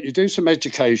 Why don't you do some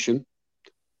education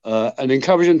and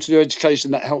encourage them to do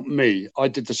education that helped me? I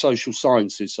did the social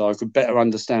sciences so I could better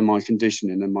understand my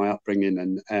conditioning and my upbringing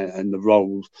and the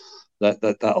roles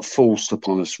that are forced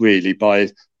upon us really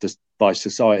by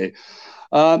society.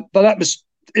 But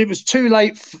it was too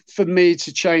late for me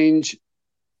to change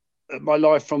my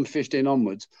life from 15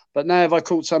 onwards. But now if I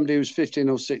caught somebody who's 15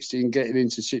 or 16 getting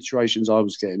into situations I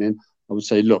was getting in, I would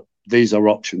say, look, these are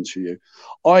options for you.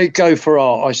 I go for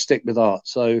art. I stick with art.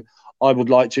 So I would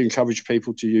like to encourage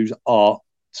people to use art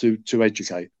to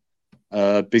educate.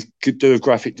 Do a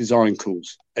graphic design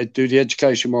course. Do the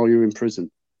education while you're in prison.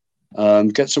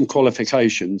 Get some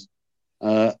qualifications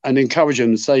and encourage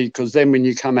them to say, because then when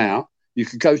you come out, you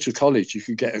could go to college, you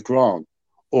could get a grant,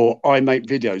 or I make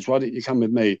videos. Why don't you come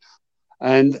with me?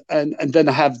 And then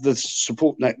I have the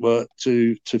support network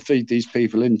to feed these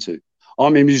people into.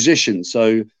 I'm a musician,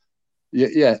 so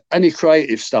yeah, any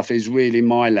creative stuff is really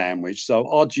my language.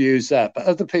 So I'd use that, but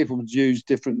other people would use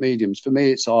different mediums. For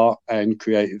me, it's art and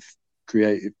creative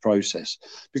process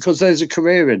because there's a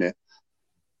career in it.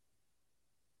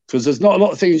 Because there's not a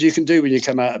lot of things you can do when you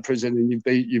come out of prison and you've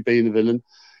been a villain.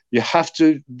 You have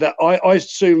to. That I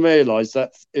soon realised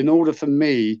that in order for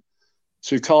me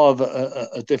to carve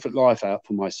a different life out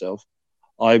for myself,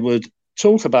 I would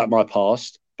talk about my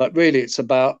past, but really it's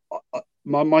about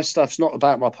my stuff's not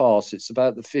about my past. It's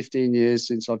about the 15 years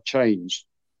since I've changed.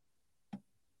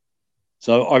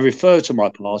 So I refer to my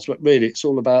past, but really it's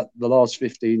all about the last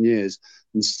 15 years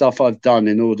and stuff I've done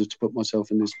in order to put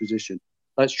myself in this position.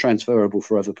 That's transferable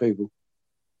for other people.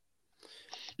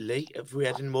 Lee, have we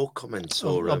had any more comments?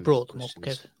 I brought them up,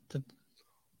 Kev.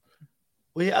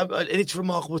 Well, yeah, it's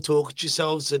remarkable talking to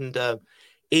yourselves, and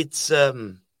it's.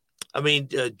 I mean,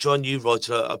 John, you write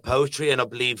a poetry, and I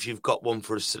believe you've got one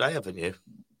for us today, haven't you?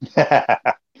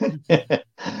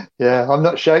 Yeah, I'm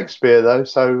not Shakespeare though,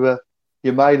 so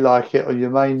you may like it or you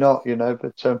may not, you know.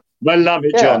 But I love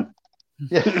it, John.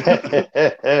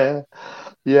 Yeah,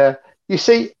 yeah. You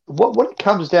see, what it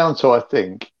comes down to, I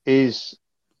think, is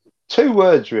two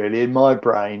words really in my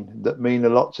brain that mean a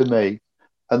lot to me,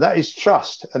 and that is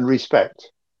trust and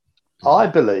respect. I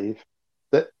believe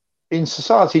that in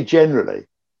society generally,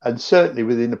 and certainly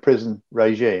within the prison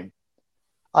regime,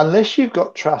 unless you've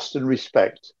got trust and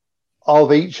respect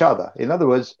of each other, in other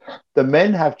words, the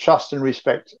men have trust and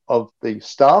respect of the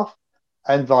staff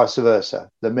and vice versa.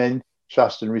 The men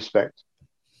trust and respect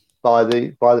by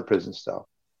the prison staff.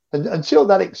 And until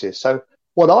that exists. So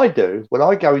what I do when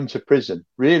I go into prison,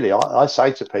 really, I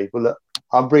say to people that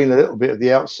I'm bringing a little bit of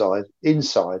the outside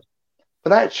inside,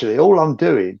 but actually all I'm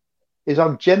doing is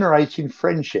I'm generating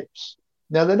friendships.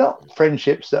 Now, they're not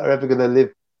friendships that are ever going to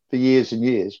live for years and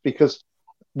years, because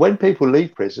when people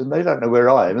leave prison, they don't know where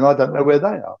I am and I don't know where they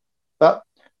are. But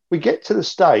we get to the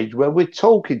stage where we're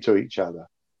talking to each other.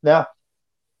 Now,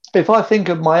 if I think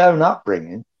of my own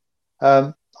upbringing,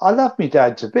 I love my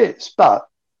dad to bits, but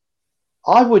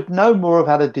I would no more have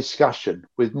had a discussion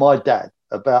with my dad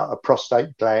about a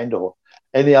prostate gland or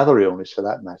any other illness for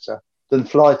that matter than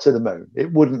fly to the moon.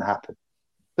 It wouldn't happen.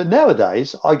 But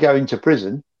nowadays, I go into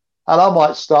prison and I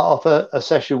might start off a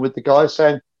session with the guy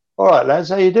saying, all right, lads,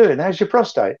 how you doing? How's your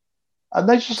prostate? And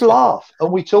they just laugh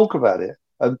and we talk about it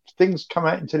and things come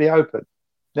out into the open.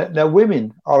 Now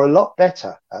women are a lot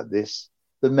better at this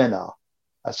than men are.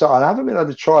 So I haven't been able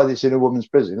to try this in a woman's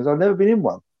prison because I've never been in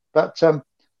one. But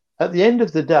at the end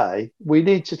of the day, we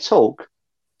need to talk.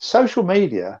 Social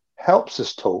media helps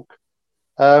us talk.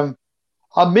 I'm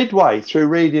midway through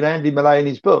reading Andy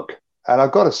Mullaney's book, and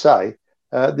I've got to say,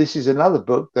 this is another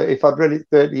book that if I'd read it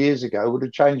 30 years ago would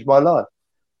have changed my life.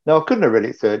 Now, I couldn't have read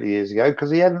it 30 years ago because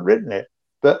he hadn't written it.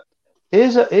 But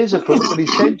here's a book that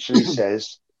essentially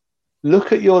says,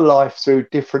 look at your life through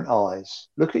different eyes.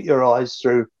 Look at your eyes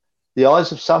through the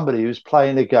eyes of somebody who's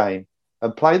playing a game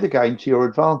and play the game to your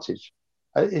advantage.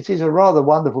 It is a rather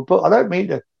wonderful book. I don't mean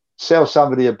to sell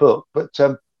somebody a book, but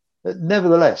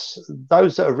nevertheless,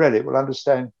 those that have read it will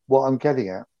understand what I'm getting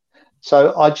at.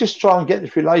 So I just try and get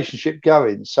this relationship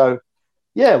going. So,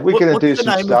 yeah, we're going to do some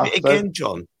stuff. What's the name of it again,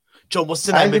 John? John, what's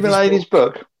the name Andy of his Mullaney's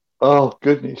book? Oh,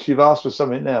 goodness, you've asked for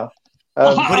something now.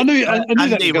 I knew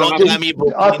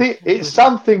that. I think it's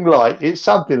something like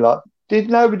Did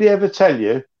nobody ever tell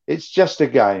you it's just a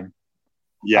game?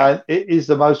 Yeah. And it is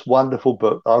the most wonderful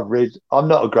book I've read. I'm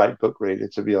not a great book reader,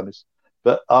 to be honest,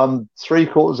 but I'm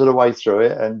 3/4 of the way through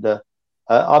it. And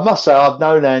I must say, I've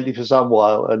known Andy for some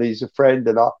while, and he's a friend,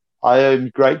 and I owe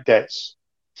him great debts.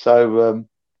 So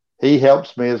he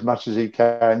helps me as much as he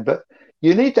can. But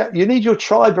you need that. You need your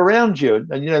tribe around you.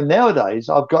 And you know, nowadays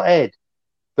I've got Ed,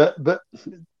 but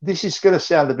this is going to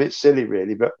sound a bit silly,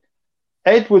 really, but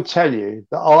Ed would tell you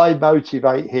that I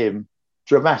motivate him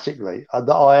dramatically, and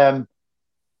that I am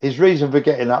his reason for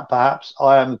getting up. Perhaps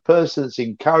I am the person that's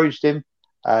encouraged him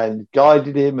and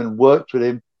guided him and worked with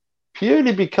him,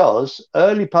 purely because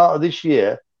early part of this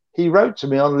year he wrote to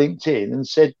me on LinkedIn and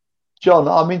said, "John,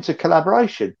 I'm into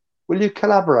collaboration. Will you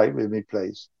collaborate with me,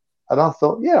 please?" And I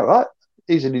thought, yeah, right.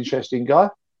 He's an interesting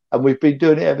guy, and we've been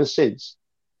doing it ever since.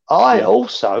 I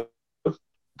also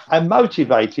am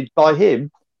motivated by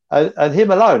him and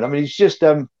him alone. I mean,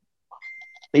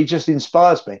 he just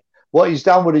inspires me. What he's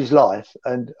done with his life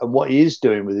and what he is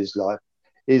doing with his life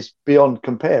is beyond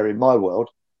compare in my world,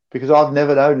 because I've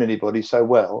never known anybody so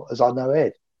well as I know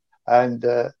Ed. And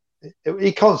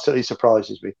he constantly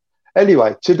surprises me.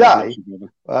 Anyway, today,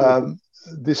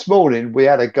 this morning, we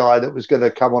had a guy that was going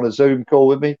to come on a Zoom call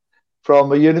with me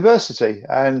from a university.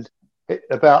 And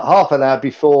about half an hour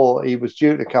before he was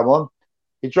due to come on,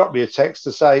 he dropped me a text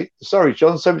to say, "Sorry,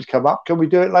 John, something's come up. Can we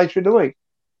do it later in the week?"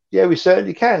 Yeah, we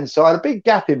certainly can. So I had a big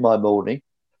gap in my morning,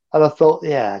 and I thought,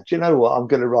 yeah, do you know what? I'm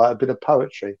going to write a bit of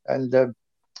poetry. And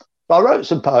I wrote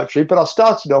some poetry, but I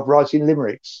started off writing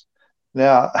limericks.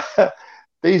 Now,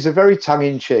 these are very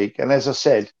tongue-in-cheek. And as I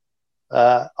said,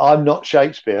 I'm not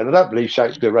Shakespeare. And I don't believe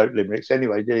Shakespeare wrote limericks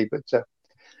anyway, did he? But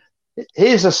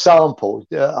here's a sample.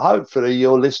 Hopefully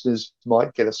your listeners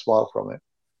might get a smile from it.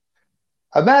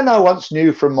 A man I once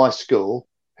knew from my school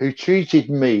who treated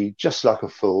me just like a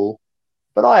fool,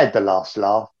 but I had the last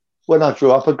laugh when I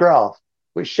drew up a graph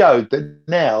which showed that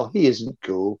now he isn't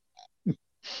cool.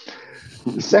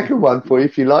 The second one for you,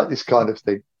 if you like this kind of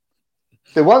thing.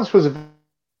 There once was a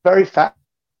very fat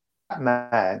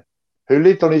man who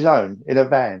lived on his own in a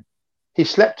van. He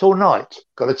slept all night,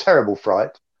 got a terrible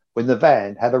fright when the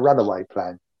van had a runaway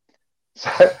plan.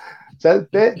 So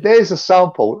there's a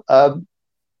sample.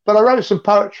 But I wrote some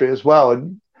poetry as well.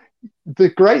 And the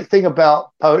great thing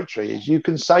about poetry is you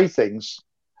can say things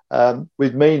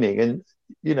with meaning, and,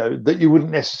 you know, that you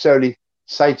wouldn't necessarily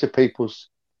say to people's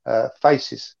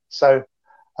faces. So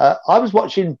I was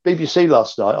watching BBC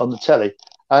last night on the telly,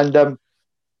 and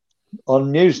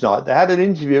on Newsnight, they had an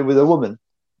interview with a woman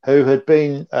who had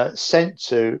been sent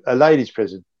to a ladies'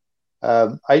 prison,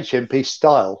 HMP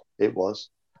Style it was.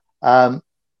 And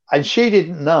she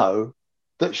didn't know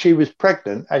that she was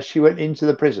pregnant as she went into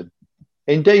the prison.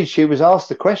 Indeed, she was asked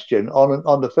the question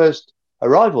on the first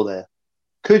arrival there,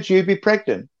 "Could you be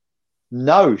pregnant?"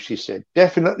 "No," she said,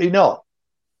 "definitely not."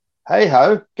 Hey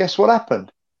ho, guess what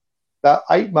happened? About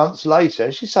 8 months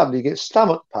later, she suddenly gets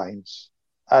stomach pains,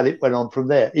 and it went on from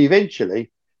there.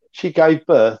 Eventually, she gave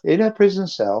birth in her prison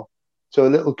cell to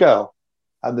a little girl,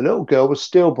 and the little girl was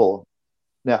stillborn.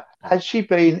 Now, had she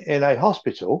been in a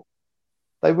hospital,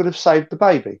 they would have saved the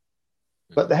baby.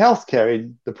 But the healthcare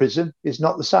in the prison is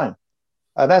not the same.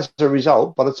 And as a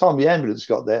result, by the time the ambulance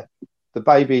got there, the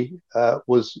baby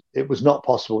was not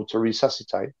possible to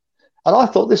resuscitate. And I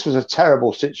thought this was a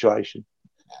terrible situation.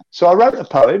 So I wrote a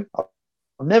poem.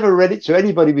 I've never read it to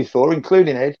anybody before,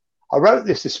 including Ed. I wrote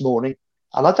this morning,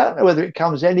 and I don't know whether it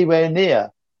comes anywhere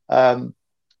near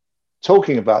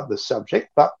talking about the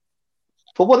subject, but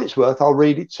for what it's worth, I'll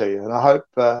read it to you, and I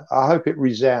hope it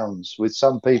resounds with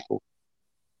some people.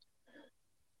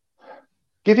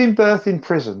 Giving birth in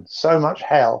prison, so much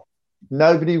hell,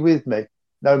 nobody with me,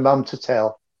 no mum to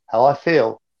tell how I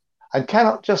feel, and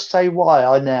cannot just say why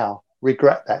I now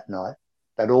regret that night,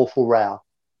 that awful row.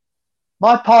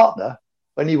 My partner,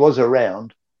 when he was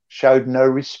around, showed no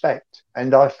respect,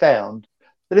 and I found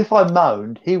that if I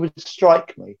moaned, he would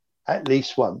strike me at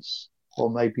least once, or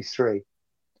maybe 3.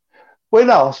 When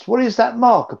asked, "What is that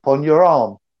mark upon your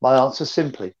arm?" my answer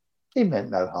simply, "He meant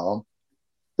no harm."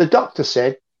 The doctor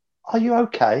said, "Are you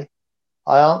okay?"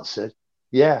 I answered,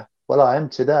 "Yeah, well, I am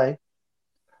today."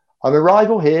 On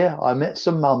arrival here, I met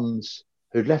some mums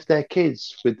who'd left their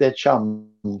kids with their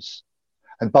chums.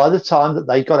 And by the time that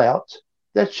they got out,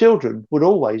 their children would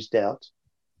always doubt,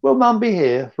 will mum be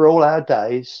here for all our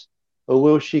days, or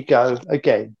will she go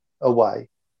again away?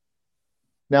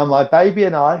 Now, my baby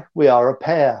and I, we are a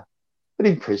pair, but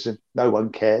in prison, no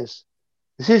one cares.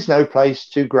 This is no place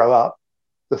to grow up.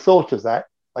 The thought of that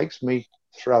makes me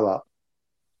throw up.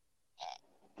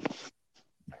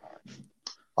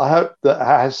 I hope that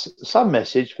has some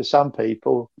message for some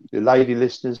people the lady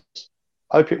listeners.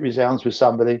 Hope it resounds with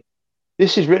somebody.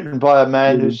 This is written by a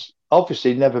man who's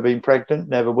obviously never been pregnant,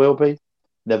 never will be,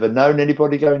 never known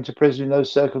anybody going to prison in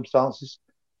those circumstances,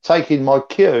 taking my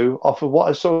cue off of what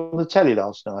I saw on the telly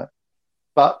last night.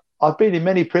 But I've been in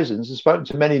many prisons and spoken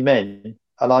to many men,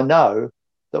 and I know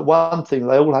that one thing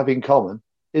they all have in common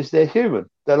is they're human.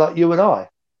 They're like you and I.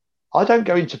 I don't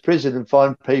go into prison and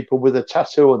find people with a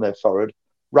tattoo on their forehead,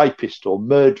 rapist or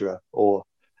murderer or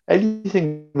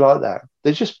anything like that.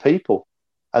 They're just people,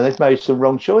 and they've made some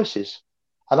wrong choices.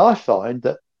 And I find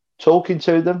that talking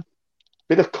to them,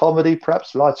 bit of comedy,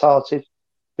 perhaps light-hearted,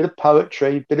 bit of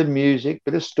poetry, bit of music,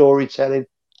 bit of storytelling,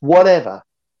 whatever,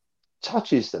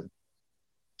 touches them.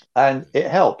 And it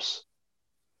helps.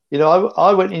 You know,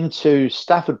 I went into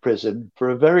Stafford Prison for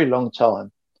a very long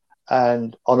time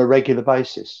and on a regular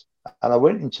basis. And I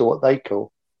went into what they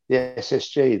call the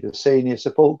SSG, the Senior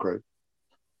Support Group.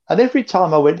 And every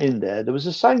time I went in there, there was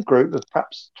the same group of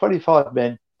perhaps 25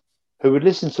 men who would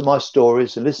listen to my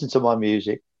stories and listen to my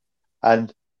music.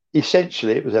 And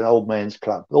essentially, it was an old man's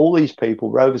club. All these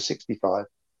people were over 65.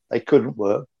 They couldn't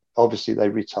work. Obviously, they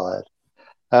retired.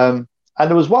 And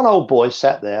there was one old boy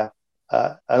sat there,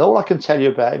 and all I can tell you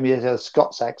about him, he had a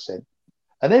Scots accent.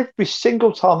 And every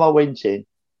single time I went in,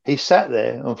 he sat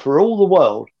there and for all the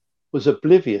world was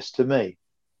oblivious to me.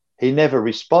 He never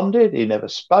responded. He never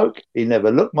spoke. He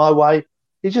never looked my way.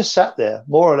 He just sat there,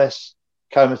 more or less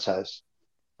comatose.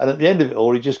 And at the end of it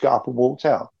all, he just got up and walked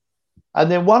out. And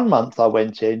then one month I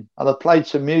went in and I played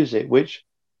some music, which,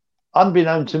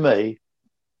 unbeknown to me,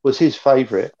 was his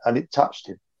favourite, and it touched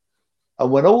him.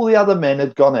 And when all the other men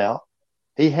had gone out,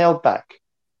 he held back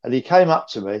and he came up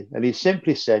to me and he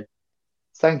simply said,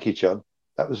 "Thank you, John.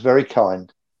 That was very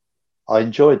kind. I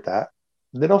enjoyed that."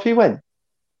 And then off he went.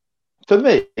 For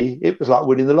me, it was like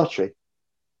winning the lottery.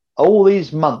 All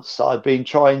these months I'd been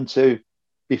trying to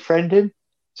befriend him,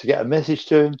 to get a message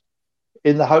to him,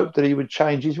 in the hope that he would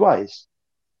change his ways.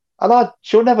 And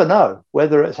she'll never know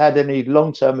whether it's had any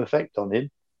long-term effect on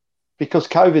him, because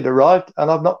COVID arrived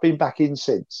and I've not been back in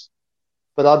since.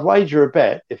 But I'd wager a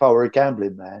bet, if I were a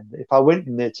gambling man, if I went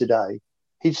in there today,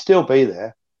 he'd still be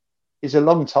there. He's a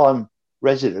long-time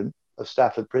resident of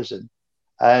Stafford Prison,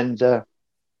 and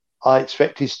I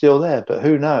expect he's still there, but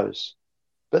who knows?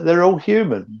 But they're all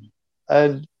human,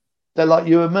 and they're like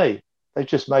you and me. They've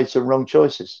just made some wrong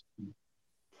choices.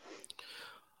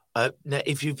 Now,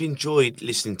 if you've enjoyed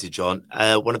listening to John,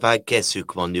 one of our guests who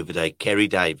came on the other day, Kerry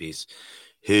Davies,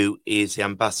 who is the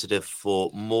ambassador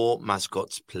for More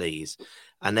Mascots Please,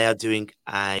 and they are doing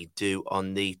a do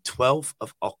on the 12th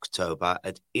of October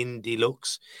at Indie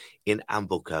Lux in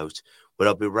Amblecote, where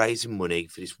I'll be raising money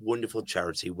for this wonderful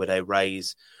charity, where they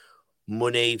raise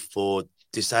money for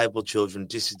disabled children,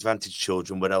 disadvantaged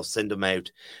children, where they'll send them out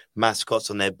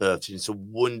mascots on their birthday. It's a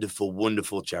wonderful,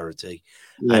 wonderful charity.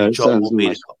 Yeah, and John will be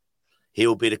nice. he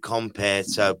will be the compere.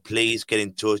 So please get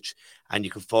in touch, and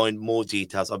you can find more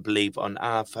details, I believe, on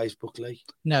our Facebook, Lee.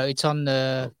 No, it's on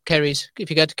Kerry's. If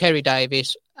you go to Kerry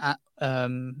Davies at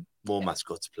More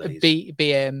Mascots Please,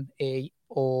 BME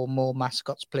or More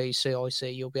Mascots Please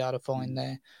CIC, you'll be able to find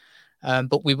there.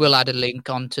 But we will add a link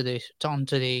onto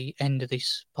the end of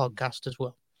this podcast as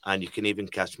well. And you can even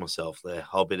catch myself there.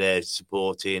 I'll be there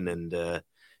supporting, and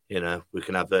we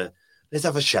can let's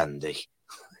have a shandy.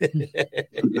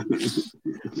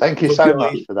 Thank you so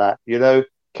much for that. You know,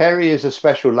 Kerry is a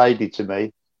special lady to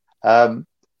me. And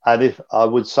if I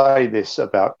would say this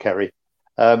about Kerry,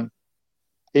 in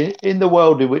the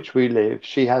world in which we live,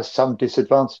 she has some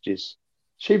disadvantages.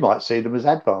 She might see them as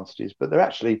advantages, but they're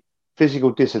actually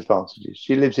physical disadvantages.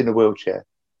 She lives in a wheelchair.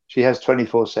 She has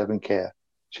 24/7 care.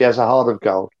 She has a heart of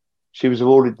gold. She was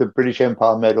awarded the British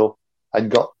Empire Medal and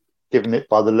got given it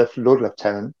by the Lord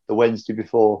Lieutenant the Wednesday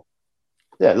before.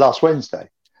 Yeah, last Wednesday.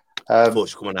 Before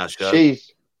she come on our show. She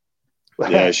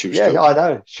was. Yeah, I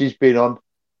know. She's been on.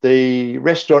 The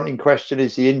restaurant in question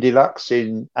is the Indie Lux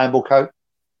in Amblecote.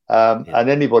 And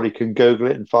anybody can Google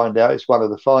it and find out. It's one of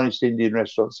the finest Indian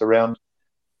restaurants around.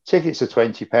 Tickets are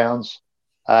 £20.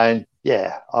 And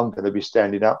yeah, I'm going to be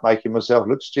standing up making myself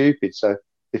look stupid. So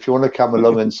if you want to come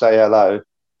along and say hello,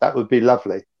 that would be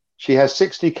lovely. She has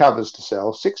 60 covers to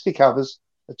sell, 60 covers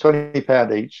at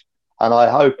 £20 each. And I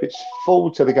hope it's full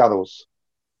to the gunnels.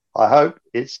 I hope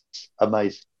it's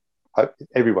amazing. Hope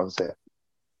everyone's there.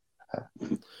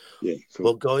 Yeah, cool.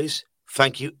 Well, guys,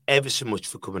 thank you ever so much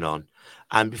for coming on.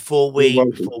 And before we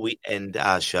end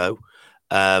our show,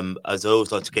 as I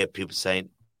always like to get people saying,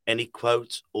 any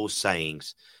quotes or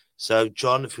sayings. So,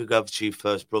 John, if we go over to you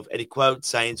first, bro, any quotes,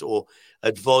 sayings, or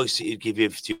advice that you'd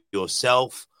give to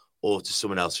yourself or to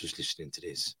someone else who's listening to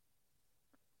this?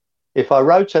 If I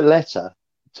wrote a letter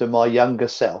to my younger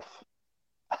self,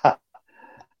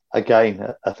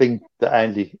 again, a thing that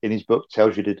Andy in his book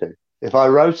tells you to do. If I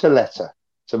wrote a letter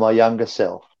to my younger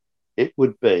self, it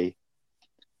would be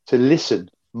to listen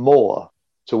more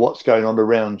to what's going on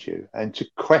around you and to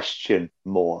question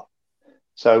more.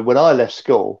 So when I left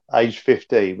school, age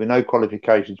 15, with no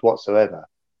qualifications whatsoever,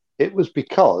 it was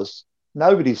because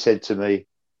nobody said to me,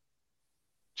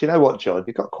 do you know what, John?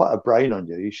 You've got quite a brain on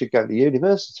you. You should go to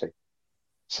university.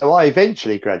 So I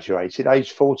eventually graduated,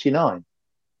 age 49.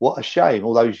 What a shame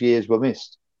all those years were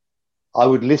missed. I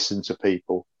would listen to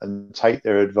people and take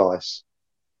their advice.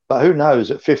 But who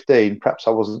knows, at 15, perhaps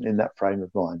I wasn't in that frame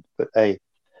of mind. But a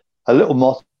little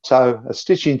motto, a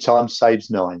stitch in time saves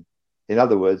 9. In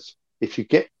other words, if you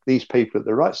get these people at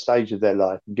the right stage of their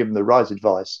life and give them the right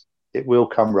advice, it will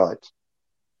come right.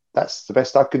 That's the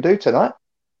best I can do tonight.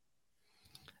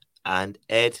 And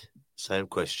Ed, same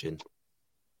question.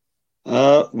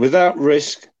 Without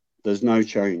risk, there's no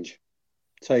change.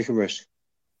 Take a risk.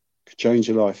 Could change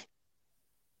your life.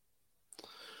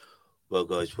 Well,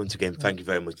 guys, once again, thank you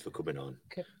very much for coming on.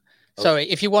 Okay. Sorry,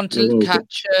 if you want to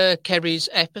catch Kerry's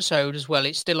episode as well,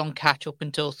 it's still on catch up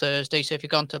until Thursday. So if you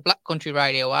go onto Black Country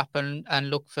Radio app and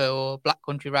look for Black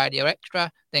Country Radio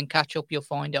Extra, then catch up, you'll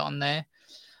find it on there.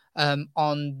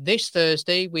 On this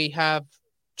Thursday, we have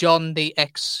John, the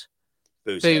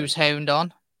ex-booze hound,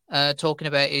 on, talking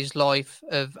about his life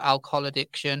of alcohol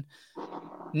addiction.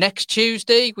 Next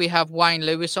Tuesday, we have Wayne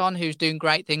Lewis on, who's doing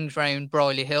great things around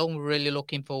Brierley Hill. We're really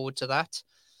looking forward to that.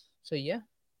 So, yeah,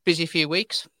 busy few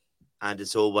weeks. And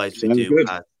as always,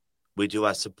 we do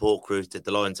our support group at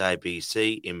the Lions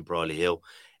ABC in Brierley Hill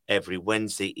every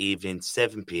Wednesday evening,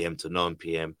 7 p.m. to 9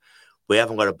 p.m. We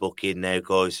haven't got a book in now,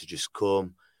 guys, so just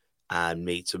come and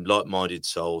meet some like-minded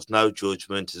souls. No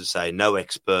judgment, as I say, no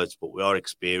experts, but we are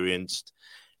experienced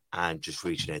and just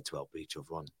reaching out to help each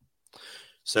other on.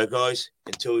 So, guys,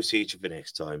 until we see each other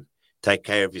next time, take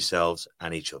care of yourselves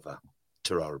and each other.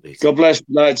 Ta-ra a bit. God bless,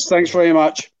 lads. Thanks very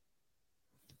much.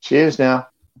 Cheers now.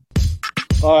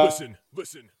 Bye.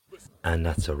 Listen. And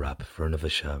that's a wrap for another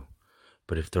show.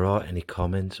 But if there are any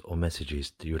comments or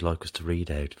messages that you would like us to read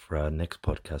out for our next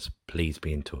podcast, please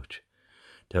be in touch.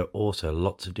 There are also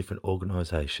lots of different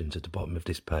organisations at the bottom of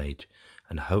this page,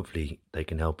 and hopefully they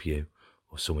can help you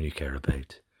or someone you care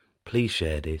about. Please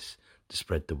share this to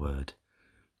spread the word.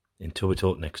 Until we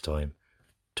talk next time,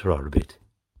 ta-ra a bit.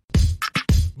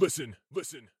 Listen.